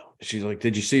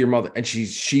 did you see your mother? And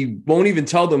she won't even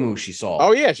tell them who she saw.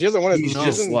 Oh yeah, she doesn't want to. She's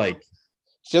just like,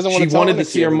 she doesn't want to. She wanted to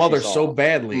see her mother so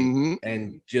badly, Mm-hmm.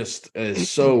 and just is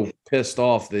so pissed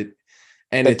off that,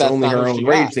 and it's only her own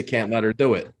rage that can't let her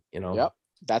do it. You know. Yep,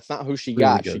 that's not who she Really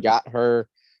got. good. She got her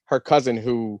cousin,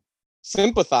 who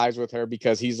sympathized with her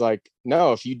because he's like,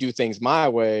 no, if you do things my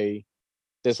way,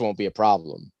 this won't be a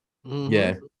problem.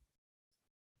 Yeah.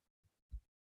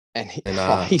 And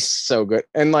he's so good.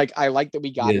 And like, I like that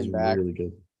we got him back. Really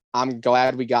good. I'm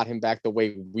glad we got him back the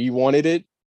way we wanted it,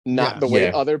 not the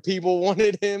way other people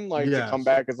wanted him. Like, to come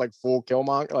back as like full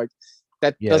Killmonger. Like,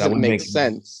 that doesn't make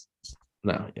sense.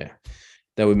 No, yeah,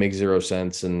 that would make zero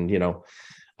sense. And, you know,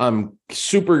 I'm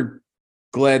super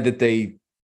glad that they,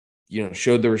 you know,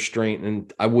 showed the restraint.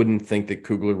 And I wouldn't think that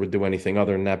Coogler would do anything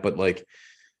other than that. But like,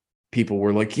 people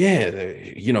were like,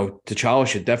 you know, T'Challa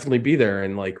should definitely be there.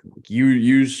 And like, you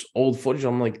use old footage.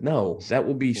 I'm like, no, that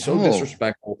would be so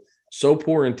disrespectful, so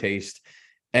poor in taste.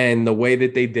 And the way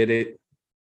that they did it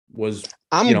was,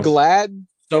 I'm glad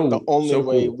the only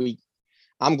way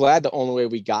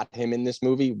we got him in this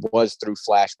movie was through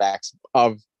flashbacks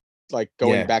of like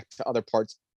going back to other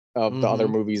parts of the other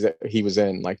movies that he was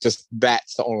in. Like, just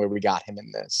that's the only way we got him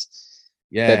in this.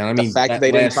 Yeah. I mean, the fact that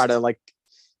they didn't try to like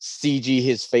CG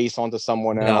his face onto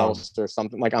someone else or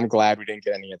something. Like, I'm glad we didn't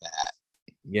get any of that.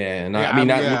 Yeah. And I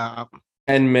mean,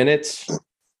 10 minutes,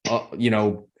 you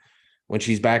know, when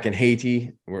she's back in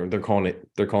Haiti, where they're calling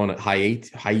it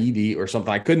Haiti or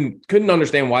something. I couldn't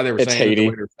understand why they were saying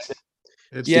Haiti.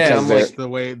 It's I'm like, the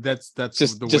way that's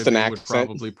just the just way an they accent. would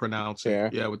probably pronounce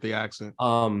it. Yeah, with the accent.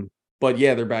 But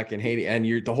yeah, they're back in Haiti,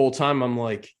 and the whole time I'm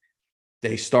like,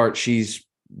 she's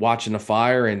watching a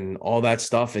fire and all that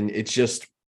stuff, and it's just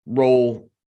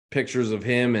roll pictures of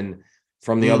him and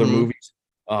from the other movies.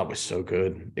 Oh, it was so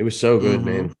good. It was so good,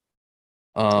 man.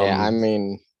 Yeah, I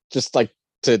mean, just like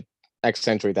to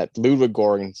accentuate that, Ludwig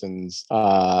Göransson's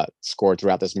score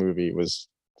throughout this movie was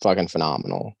fucking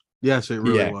phenomenal. Yes, it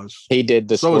really was. He did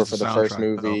the score for the first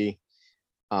movie,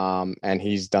 and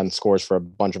he's done scores for a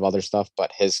bunch of other stuff,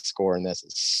 but his score in this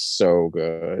is so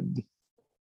good.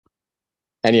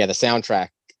 And yeah, the soundtrack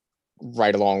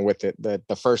right along with it.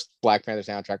 The first Black Panther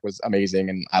soundtrack was amazing,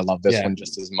 and I love this one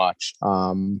just as much.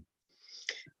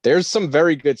 There's some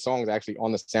very good songs actually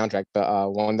on the soundtrack. The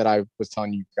one that I was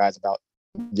telling you guys about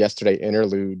yesterday,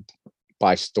 Interlude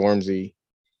by Stormzy,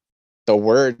 the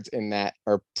words in that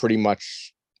are pretty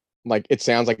much like, it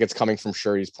sounds like it's coming from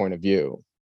Shuri's point of view.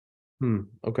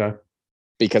 Okay.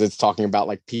 Because it's talking about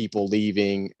like people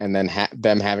leaving and then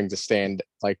them having to stand,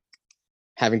 like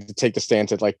having to take the stand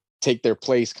to like take their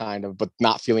place kind of, but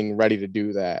not feeling ready to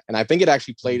do that. And I think it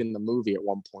actually played in the movie at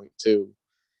one point too.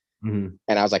 Mm-hmm.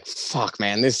 And I was like, fuck,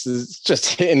 man, this is just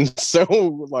hitting so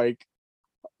like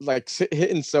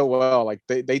hitting so well. Like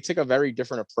they took a very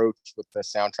different approach with the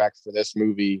soundtrack for this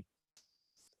movie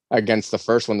against the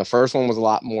first one. The first one was a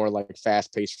lot more like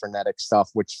fast-paced, frenetic stuff,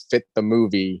 which fit the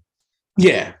movie.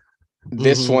 Yeah.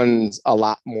 This one's a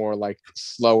lot more like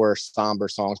slower, somber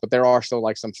songs, but there are still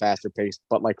like some faster paced,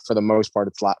 but like for the most part,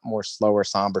 it's a lot more slower,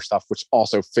 somber stuff, which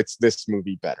also fits this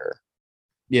movie better.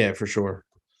 Yeah, for sure.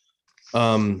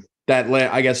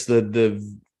 I guess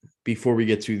the before we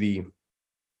get to the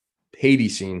Haiti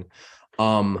scene,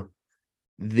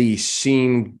 the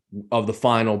scene of the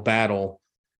final battle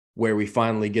where we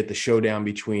finally get the showdown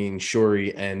between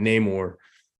Shuri and Namor,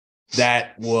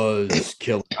 that was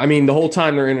killer. I mean, the whole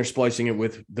time they're intersplicing it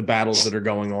with the battles that are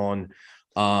going on,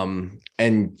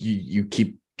 and you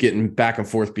keep getting back and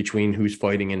forth between who's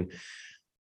fighting,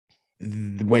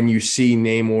 and when you see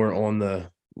Namor on the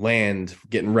land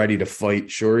getting ready to fight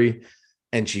Shuri,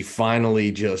 and she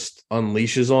finally just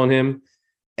unleashes on him,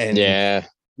 and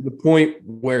the point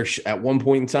where at one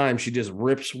point in time she just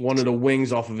rips one of the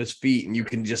wings off of his feet, and you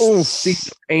can just see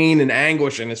the pain and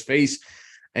anguish in his face.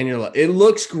 And you're like, it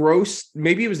looks gross.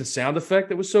 Maybe it was the sound effect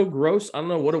that was so gross. I don't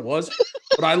know what it was,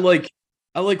 but I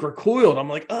recoiled. I'm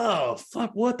like, oh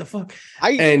fuck, what the fuck?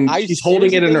 She's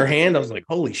holding it in her hand. I was like,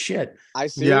 holy shit. I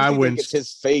seriously think it's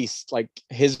his face, like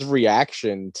his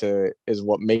reaction to is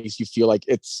what makes you feel like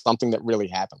it's something that really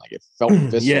happened. Like it felt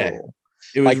visceral.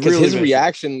 It was like because really his visceral.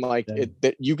 reaction, like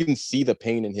that you can see the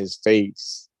pain in his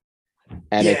face.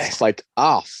 And it's like,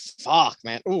 oh fuck,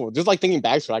 man. Ooh, just like thinking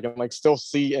back to it, I can like still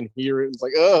see and hear it. It's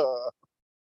like,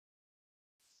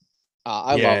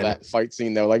 I love that fight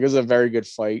scene though. Like it was a very good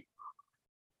fight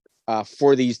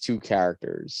for these two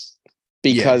characters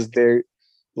because they're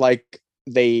like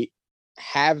they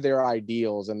have their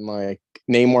ideals, and like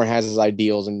Namor has his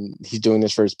ideals and he's doing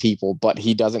this for his people, but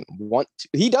he doesn't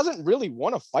really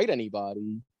want to fight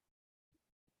anybody.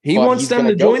 He wants them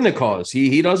to join the cause.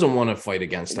 He doesn't want to fight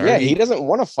against her. Yeah, he doesn't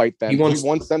want to fight them. He wants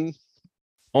them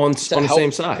on the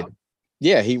same side.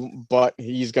 Yeah, but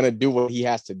he's gonna do what he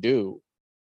has to do.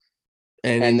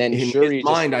 And then in his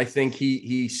mind, I think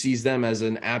he sees them as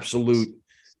an absolute.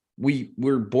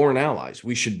 We're born allies.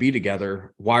 We should be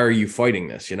together. Why are you fighting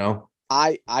this? You know.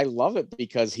 I love it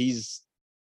because he's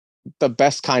the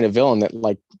best kind of villain that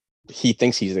like he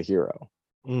thinks he's a hero.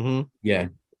 Mm-hmm. Yeah.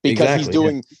 Because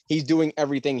he's doing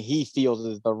everything he feels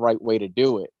is the right way to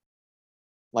do it.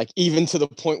 Like even to the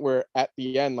point where at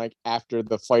the end, like after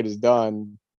the fight is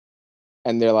done,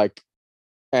 and they're like,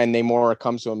 and Namor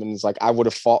comes to him and is like, I would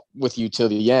have fought with you till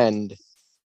the end.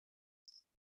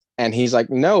 And he's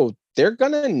like, no, they're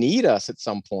gonna need us at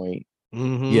some point.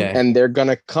 Mm-hmm. Yeah. And they're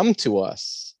gonna come to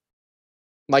us.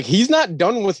 Like he's not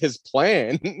done with his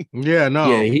plan. Yeah, no.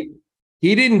 Yeah,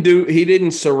 he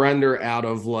didn't surrender out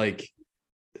of like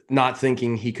not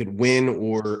thinking he could win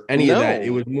or any of that. It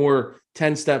was more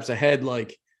 10 steps ahead.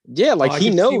 Like, he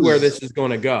knows where this is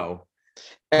going to go.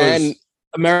 And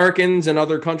Americans and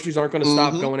other countries aren't going to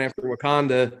stop going after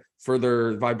Wakanda for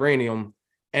their vibranium.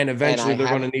 And eventually they're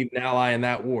going to need an ally in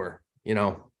that war, you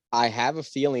know? I have a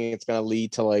feeling it's going to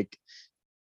lead to like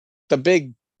the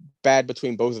big bad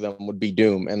between both of them would be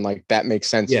Doom. And like, that makes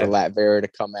sense for Latveria to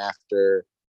come after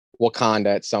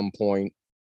Wakanda at some point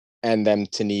and them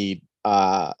to need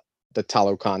the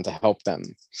Talokan to help them.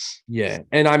 Yeah.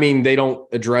 And I mean, they don't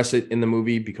address it in the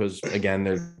movie because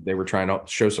again, they were trying to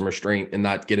show some restraint and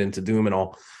not get into Doom and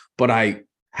all. But I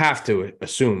have to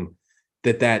assume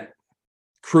that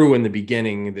crew in the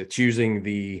beginning that's using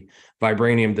the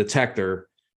vibranium detector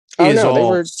is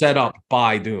all set up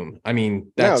by Doom. I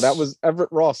mean, that was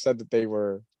Everett Ross said that they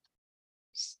were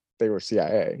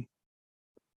CIA.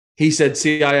 He said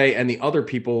CIA, and the other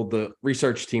people, the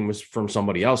research team was from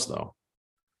somebody else though.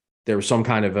 There was some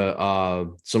kind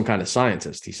of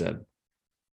scientist, he said.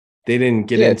 They didn't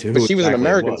get into who. But she was an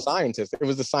American scientist. It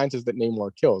was the scientist that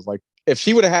Namor kills. Like, if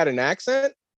she would have had an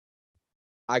accent,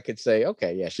 I could say,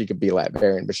 okay, yeah, she could be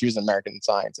Latvian, but she was an American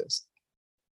scientist.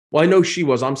 Well, I know she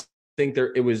was.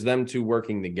 It was them two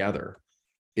working together,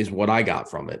 is what I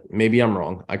got from it. Maybe I'm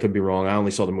wrong. I could be wrong. I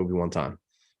only saw the movie one time.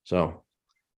 So.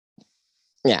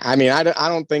 Yeah, I mean, I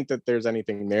don't think that there's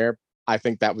anything there. I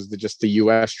think that was just the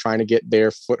U.S. trying to get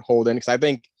their foothold in, because I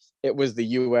think it was the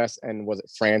U.S. and was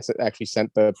it France that actually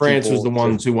sent the France was the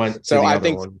ones who went. So I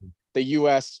think the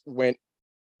U.S. went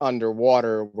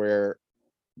underwater where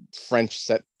French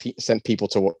sent people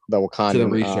to the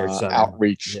Wakanda research center.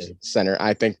 Outreach Center.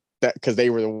 I think that because they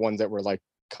were the ones that were like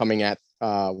coming at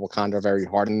Wakanda very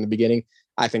hard in the beginning.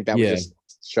 I think that was just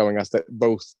showing us that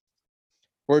both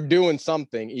we're doing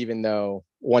something, even though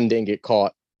one didn't get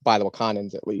caught by the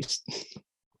Wakandans at least.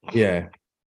 Yeah.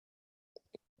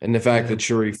 And the fact that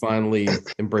Shuri finally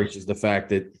embraces the fact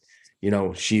that,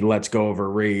 she lets go of her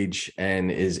rage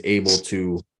and is able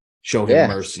to show him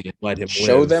mercy and let him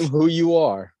show live. them who you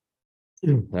are.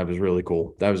 That was really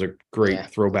cool. That was a great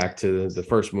throwback to the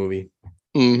first movie.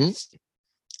 Mm-hmm.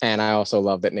 And I also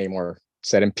love that Namor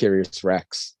said Imperious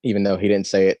Rex, even though he didn't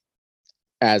say it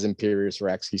as Imperious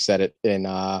Rex. He said it in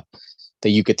the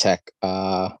Yucatec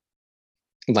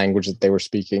language that they were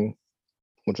speaking,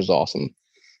 which was awesome.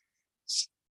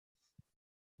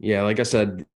 Yeah, like I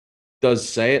said, does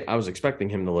say it. I was expecting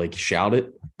him to like shout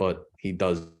it, but he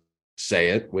does say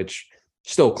it, which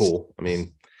still cool. I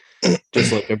mean,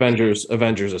 just like Avengers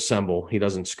Assemble. He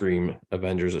doesn't scream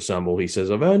Avengers Assemble. He says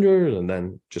Avengers and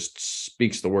then just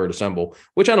speaks the word assemble,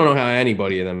 which I don't know how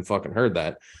anybody of them fucking heard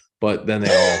that. But then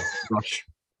they all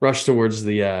rush towards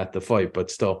the fight.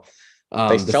 But still,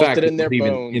 they felt it in their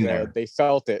bones. They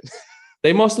felt it.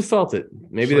 They must have felt it.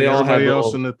 Maybe like they all had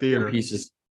else in the theater pieces.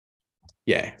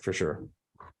 Yeah, for sure.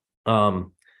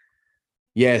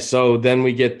 Yeah. So then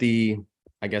we get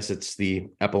I guess it's the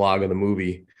epilogue of the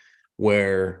movie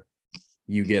where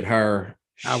you get her.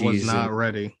 I was not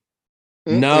ready.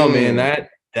 No, man,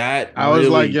 that I was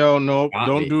like, yo, no,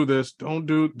 don't do this. Don't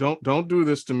do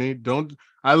this to me. Don't.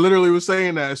 I literally was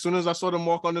saying that as soon as I saw them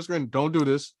walk on the screen. Don't do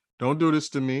this. Don't do this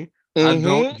to me.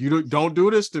 Don't do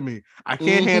this to me. I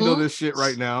can't handle this shit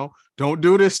right now. Don't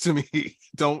do this to me.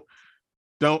 Don't.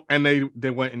 And they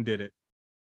went and did it.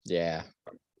 Yeah.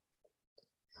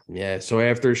 Yeah. So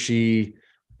after she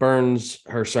burns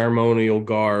her ceremonial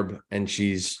garb and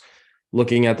she's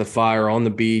looking at the fire on the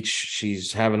beach,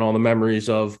 she's having all the memories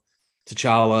of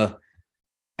T'Challa.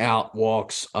 Out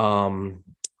walks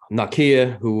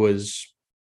Nakia, who was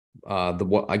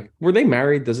were they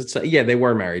married? Does it say? Yeah, they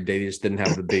were married. They just didn't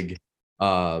have the big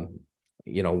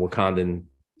Wakandan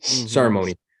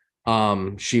ceremony.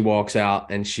 She walks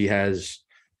out and she has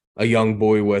a young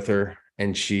boy with her,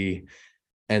 and she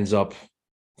ends up.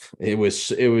 It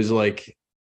was like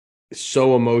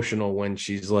so emotional when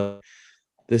she's like,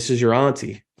 "This is your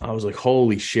auntie." I was like,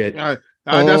 "Holy shit!" That's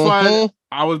why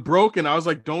I was broken. I was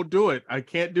like, "Don't do it. I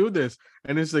can't do this."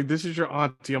 And it's like, "This is your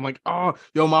auntie." I'm like, "Oh,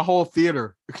 yo, my whole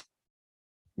theater."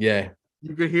 Yeah,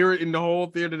 you could hear it in the whole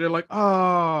theater. They're like,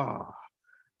 "Oh,"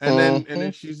 and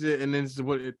then she's it. And then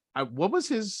what was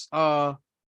his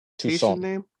Haitian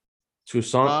name?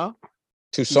 Toussaint.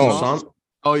 Toussaint.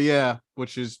 Oh yeah,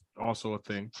 which is also a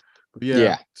thing. But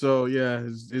yeah. So yeah,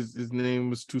 his name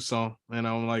was Toussaint, and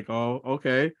I'm like, oh,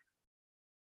 okay.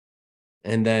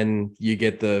 And then you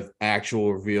get the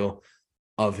actual reveal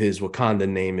of his Wakanda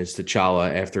name is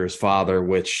T'Challa after his father,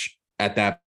 which at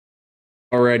that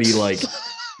already like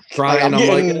crying. I'm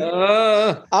getting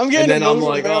and then I'm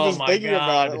like, oh my thinking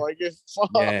God. About it. Like,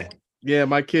 fuck. Yeah.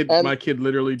 My kid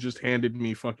literally just handed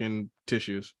me fucking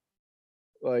tissues.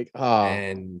 Like,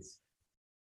 and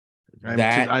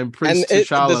I'm Prince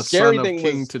T'Challa, son of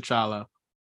King T'Challa.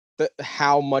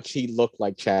 How much he looked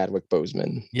like Chadwick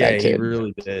Boseman. Yeah, he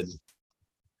really did.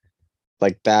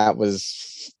 Like I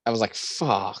was like,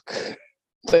 fuck.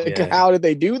 Like, how did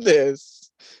they do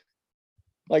this?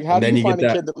 Like, how do you find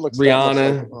a kid that looks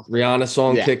Rihanna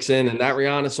song kicks in, and that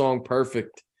Rihanna song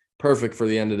perfect for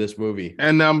the end of this movie.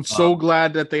 And I'm so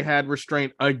glad that they had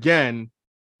restraint again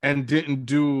and didn't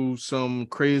do some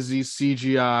crazy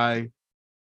CGI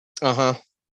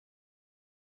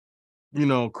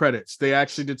credits. They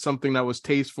actually did something that was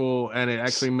tasteful, and it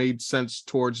actually made sense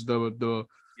towards the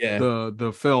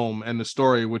film and the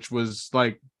story, which was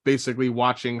like basically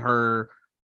watching her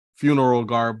funeral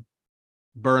garb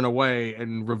burn away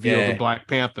and reveal the Black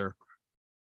Panther.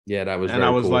 Yeah, that was and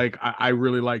I was cool. Like, I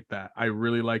really like that. I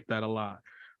really like that a lot.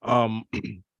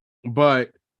 But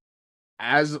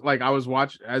as I was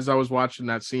watching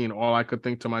that scene, all I could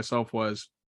think to myself was,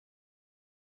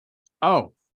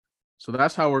 oh, so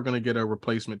that's how we're gonna get a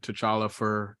replacement T'Challa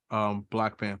for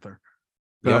Black Panther,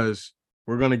 because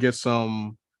we're gonna get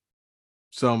some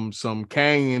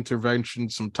Kang intervention,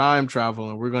 some time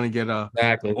travel, and we're gonna get a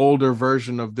older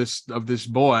version of this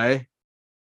boy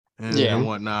and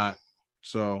whatnot.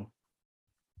 So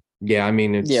yeah, I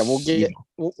mean, we'll get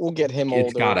him older.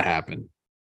 It's gotta happen.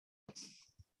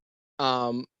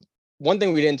 One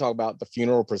thing we didn't talk about, the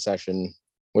funeral procession,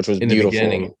 which was in beautiful, the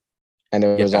beginning, and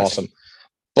it was awesome.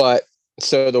 But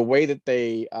so the way that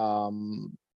they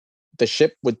the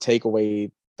ship would take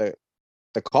away the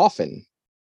coffin,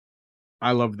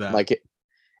 I love that. Like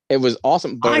it was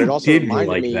awesome, but it also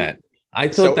reminded me that. I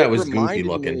thought that was goofy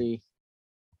looking.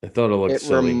 I thought it looked It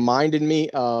silly. reminded me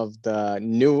of the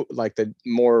new, like the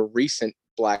more recent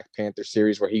Black Panther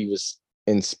series where he was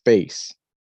in space.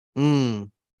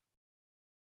 Mm.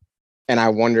 And I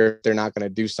wonder if they're not going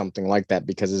to do something like that,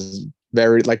 because it's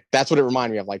very like, that's what it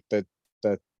reminded me of, like the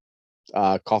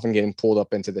coffin getting pulled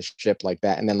up into the ship like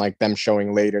that, and then like them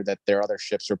showing later that their other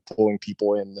ships are pulling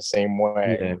people in the same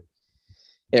way. Yeah.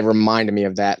 It reminded me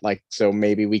of that. Like, so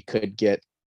maybe we could get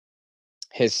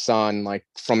his son like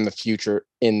from the future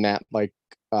in that like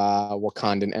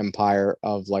Wakandan empire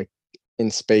of like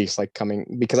in space, like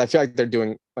coming, because I feel like they're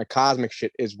doing like cosmic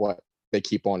shit is what they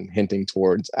keep on hinting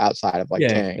towards outside of like Yeah,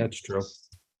 Kang. that's true.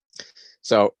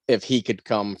 So if he could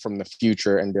come from the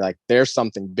future and be like, there's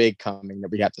something big coming that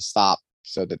we have to stop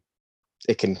so that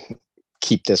it can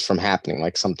keep this from happening,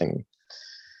 like something.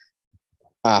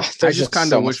 I just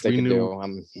kind of wish we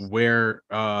knew where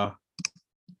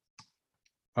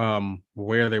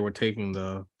they were taking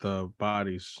the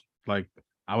bodies. Like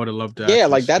I would have loved to. Yeah,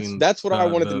 like that's what I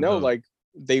wanted to know. The, like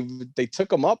they took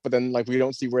them up, but then like we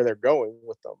don't see where they're going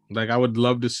with them. Like I would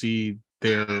love to see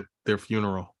their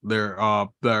funeral, their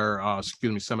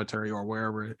excuse me, cemetery or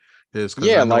wherever it is, because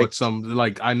Yeah, I know like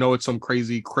it's some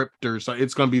crazy crypt or so.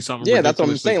 It's gonna be something. Yeah, that's what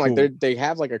I'm saying. Cool. Like they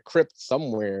have like a crypt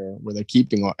somewhere where they're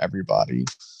keeping everybody.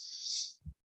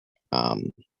 Yeah,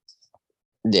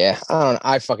 I don't know.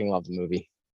 I fucking love the movie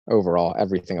overall,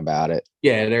 everything about it.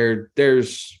 Yeah,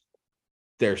 there's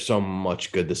so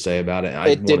much good to say about it.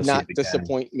 It did not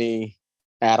disappoint me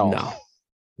at all.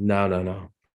 No.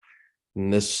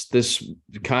 And this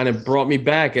kind of brought me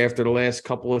back after the last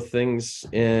couple of things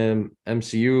in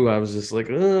MCU. I was just like,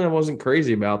 I wasn't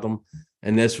crazy about them.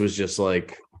 And this was just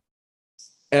like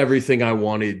everything I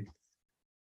wanted.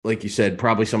 Like you said,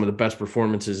 probably some of the best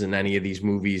performances in any of these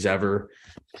movies ever.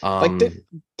 Like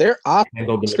they're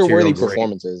Oscar-worthy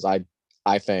performances, I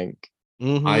think.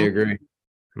 Mm-hmm. I agree.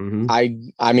 Mm-hmm.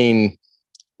 I mean,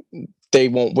 they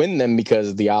won't win them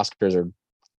because the Oscars are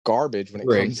garbage when it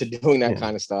comes to doing that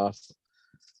kind of stuff.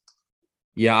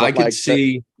 Yeah, but I could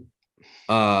see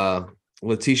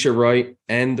Letitia Wright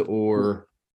or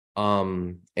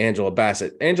Angela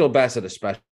Bassett. Angela Bassett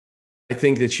especially. I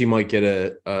think that she might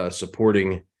get a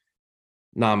supporting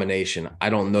nomination. I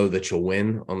don't know that she'll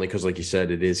win, only because, like you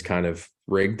said, it is kind of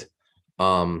rigged.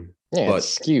 But it's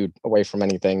skewed away from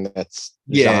anything that's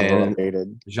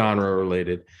genre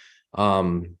related.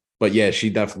 But yeah, she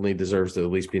definitely deserves to at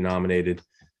least be nominated.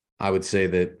 I would say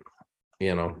that,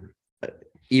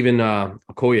 even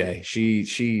Okoye,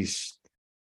 she's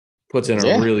puts in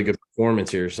a really good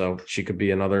performance here, so she could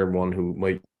be another one who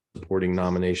might supporting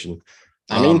nomination.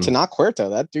 I mean, Tenoch Huerta,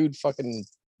 that dude fucking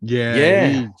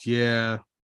yeah.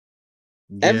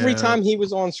 Every time he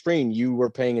was on screen, you were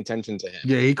paying attention to him.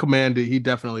 Yeah, he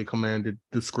definitely commanded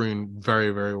the screen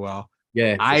very, very well.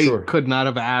 Yeah, I could not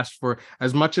have asked for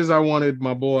as much as I wanted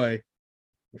my boy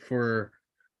for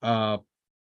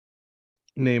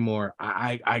Namor.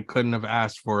 I couldn't have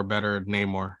asked for a better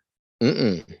Namor.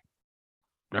 I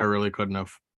really couldn't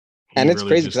have. And it's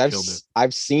crazy because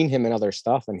I've seen him in other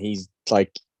stuff, and he's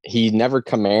like, he never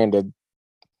commanded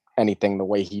anything the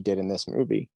way he did in this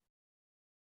movie.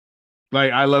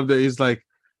 Like, I love that he's like,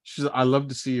 I love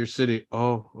to see your city.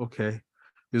 Oh, okay.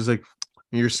 He's like,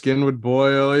 your skin would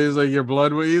boil. He's like, your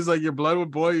blood would. He's like, your blood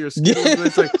would boil. Your skin would.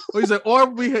 It's like, he's like, or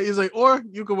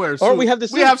you can wear a suit. Or we have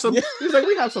this. We have some. He's like,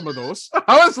 we have some of those.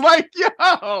 I was like,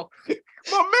 yo,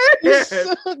 my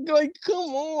man. Like, come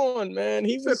on, man.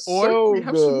 He was so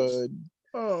good.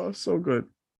 Oh, so good.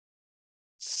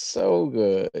 So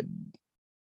good.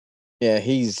 Yeah,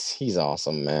 he's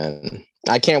awesome, man.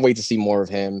 I can't wait to see more of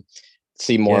him.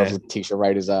 See more of Letitia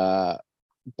Wright as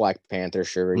Black Panther,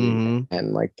 Shuri,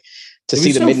 and like to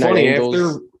see the Midnight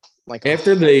Angels.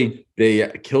 After they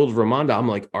killed Ramonda, I'm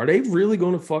like, are they really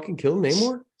going to fucking kill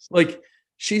Namor? Like,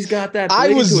 she's got that.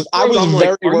 I was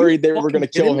very worried they were going to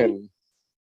kill him.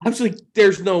 I was like,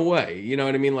 there's no way. You know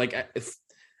what I mean? Like, if,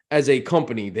 as a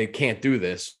company, they can't do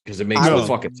this because it makes no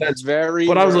fucking sense.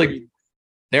 But I was like,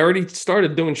 they already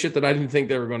started doing shit that I didn't think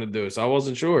they were going to do, so I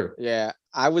wasn't sure. Yeah,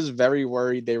 I was very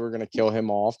worried they were going to kill him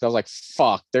off. I was like,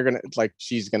 fuck, they're going to, like,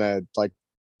 she's going to, like,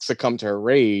 succumb to her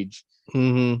rage.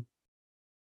 But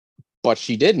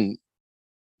she didn't.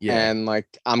 Yeah. And,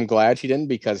 like, I'm glad she didn't,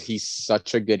 because he's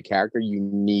such a good character. You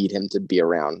need him to be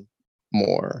around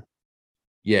more.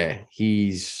 Yeah,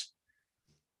 he's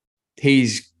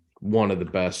one of the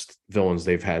best villains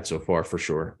they've had so far, for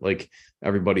sure. Like,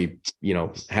 everybody,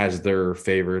 has their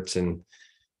favorites, and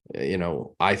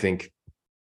I think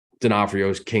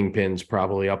D'Onofrio's Kingpin's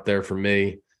probably up there for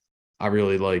me. I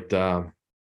really liked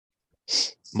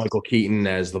Michael Keaton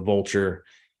as the Vulture,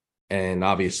 and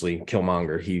obviously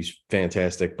Killmonger, he's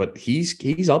fantastic, but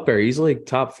he's up there. He's like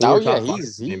top 4, Oh yeah, top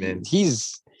 5 for me, man.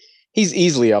 he's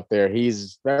easily up there.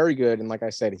 He's very good, and like I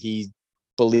said, he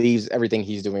believes everything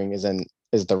he's doing is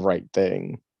the right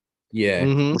thing. Yeah.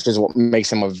 Mhm. Which is what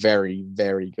makes him a very,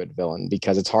 very good villain,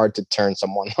 because it's hard to turn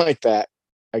someone like that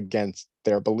against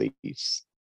their beliefs.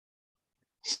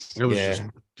 It was Yeah. just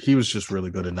he was just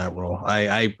really good in that role.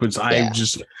 Yeah. It's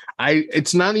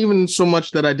not even so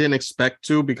much that I didn't expect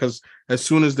to, because as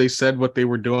soon as they said what they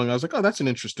were doing, I was like, oh, that's an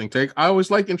interesting take. I always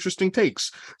like interesting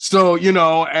takes. So,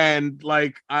 and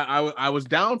like I was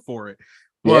down for it.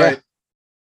 But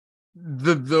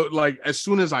the like as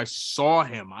soon as I saw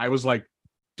him, I was like,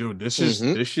 dude, this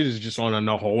shit is just on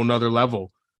a whole nother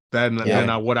level than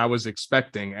what I was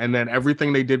expecting. And then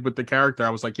everything they did with the character,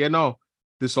 I was like, yeah, no,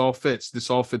 this all fits. This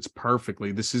all fits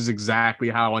perfectly. This is exactly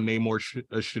how a Namor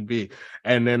should be.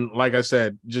 And then, like I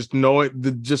said, just know it.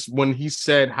 Just when he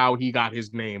said how he got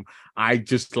his name, I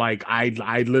just like I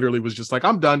literally was just like,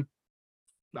 I'm done.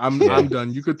 I'm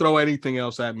done. You could throw anything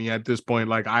else at me at this point.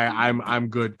 Like I'm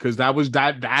good, because that was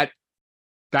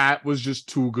just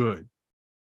too good.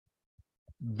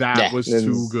 That was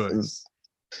too good.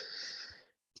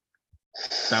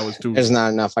 That was too. There's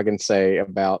not enough I can say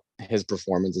about his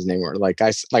performance as Namor. Like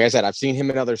I said, I've seen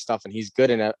him in other stuff, and he's good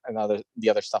in the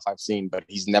other stuff I've seen, but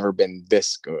he's never been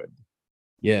this good.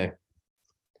 Yeah.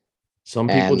 Some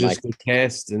people just get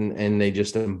cast and they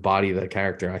just embody the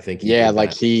character. I think.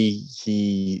 Like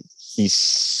he's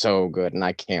so good, and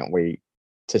I can't wait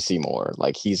to see more.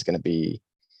 Like he's gonna be.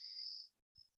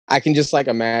 I can just like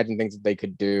imagine things that they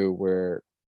could do where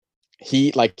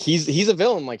he's a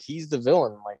villain. Like he's the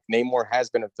villain. Like Namor has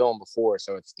been a villain before,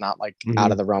 so it's not like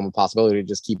out of the realm of possibility to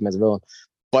just keep him as a villain.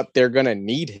 But they're gonna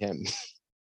need him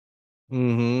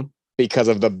because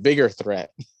of the bigger threat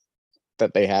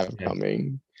that they have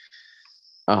coming.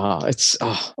 I'm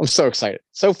so excited,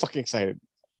 so fucking excited.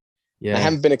 Yeah, I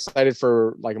haven't been excited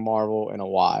for like Marvel in a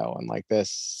while, and like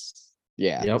this,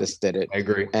 this did it. I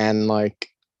agree, and like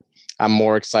I'm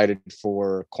more excited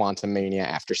for Quantumania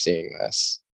after seeing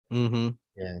this. Yeah,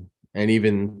 and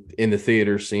even in the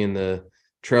theater, seeing the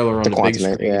trailer on the big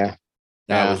screen,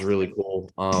 that was really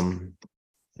cool.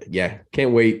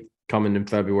 Can't wait. Coming in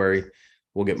February,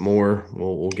 we'll get more.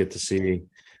 We'll get to see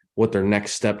what their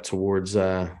next step towards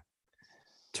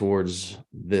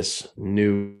this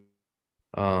new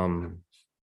what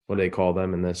do they call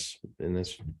them in this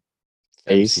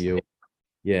phase? MCU?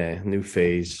 Yeah, new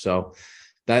phase. So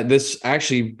that this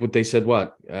actually what they said,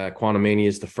 Quantumania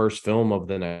is the first film of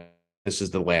the next. This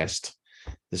is the last.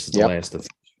 This is the last of.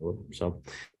 So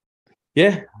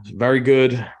yeah, very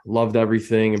good. Loved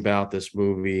everything about this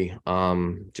movie.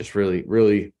 Just really,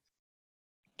 really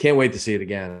can't wait to see it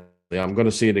again. I'm going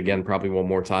to see it again probably one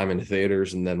more time in the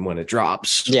theaters, and then when it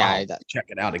drops, I'll check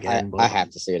it out again. I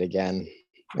have to see it again.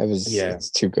 It's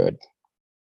too good.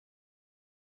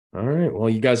 All right. Well,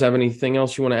 you guys have anything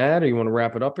else you want to add, or you want to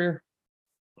wrap it up here?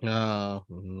 No,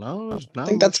 I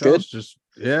think that's good. Just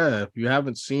if you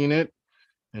haven't seen it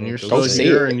and you're go still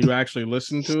here and you actually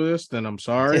listen to this, then I'm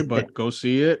sorry, but go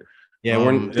see it. Yeah,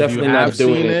 we're definitely if you not have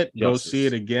doing seen it. Go see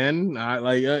it again.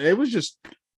 It was just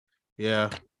go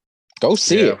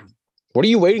see it. What are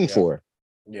you waiting for?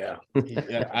 I don't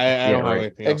have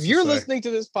anything else. If you're listening to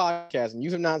this podcast and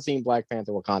you have not seen Black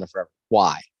Panther: Wakanda Forever,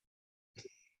 why?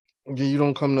 You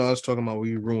don't come to us talking about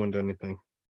we ruined anything.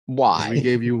 Why? We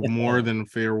gave you more than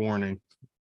fair warning.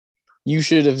 You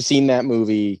should have seen that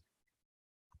movie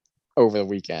over the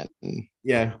weekend.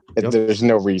 Yeah. There's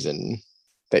no reason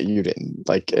that you didn't.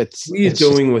 Like it's what are you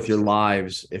doing with your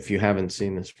lives if you haven't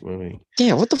seen this movie?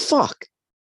 Yeah, what the fuck?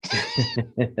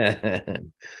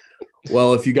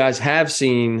 Well, if you guys have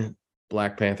seen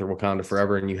Black Panther: Wakanda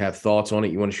Forever and you have thoughts on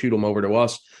it, you want to shoot them over to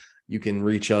us, you can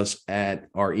reach us at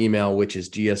our email, which is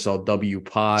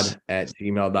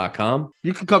gslwpod@gmail.com.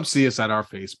 You can come see us at our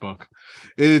Facebook.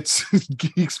 It's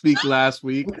Geek Speak Last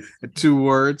Week, 2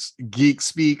 words. Geek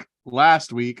Speak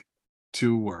Last Week,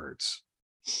 2 words.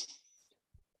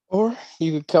 Or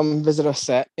you could come visit us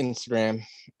at Instagram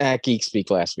at Geek Speak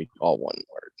Last Week, all one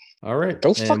word. All right.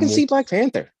 Go fucking see Black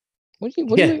Panther. What are you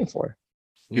waiting for?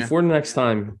 Before the next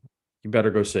time, you better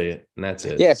go see it. And that's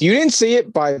it. Yeah, if you didn't see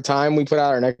it by the time we put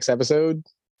out our next episode,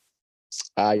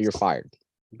 you're fired.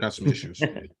 Got some issues.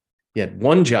 You had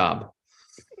one job.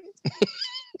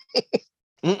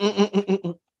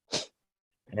 And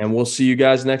we'll see you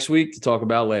guys next week to talk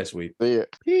about last week. See ya.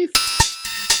 Peace.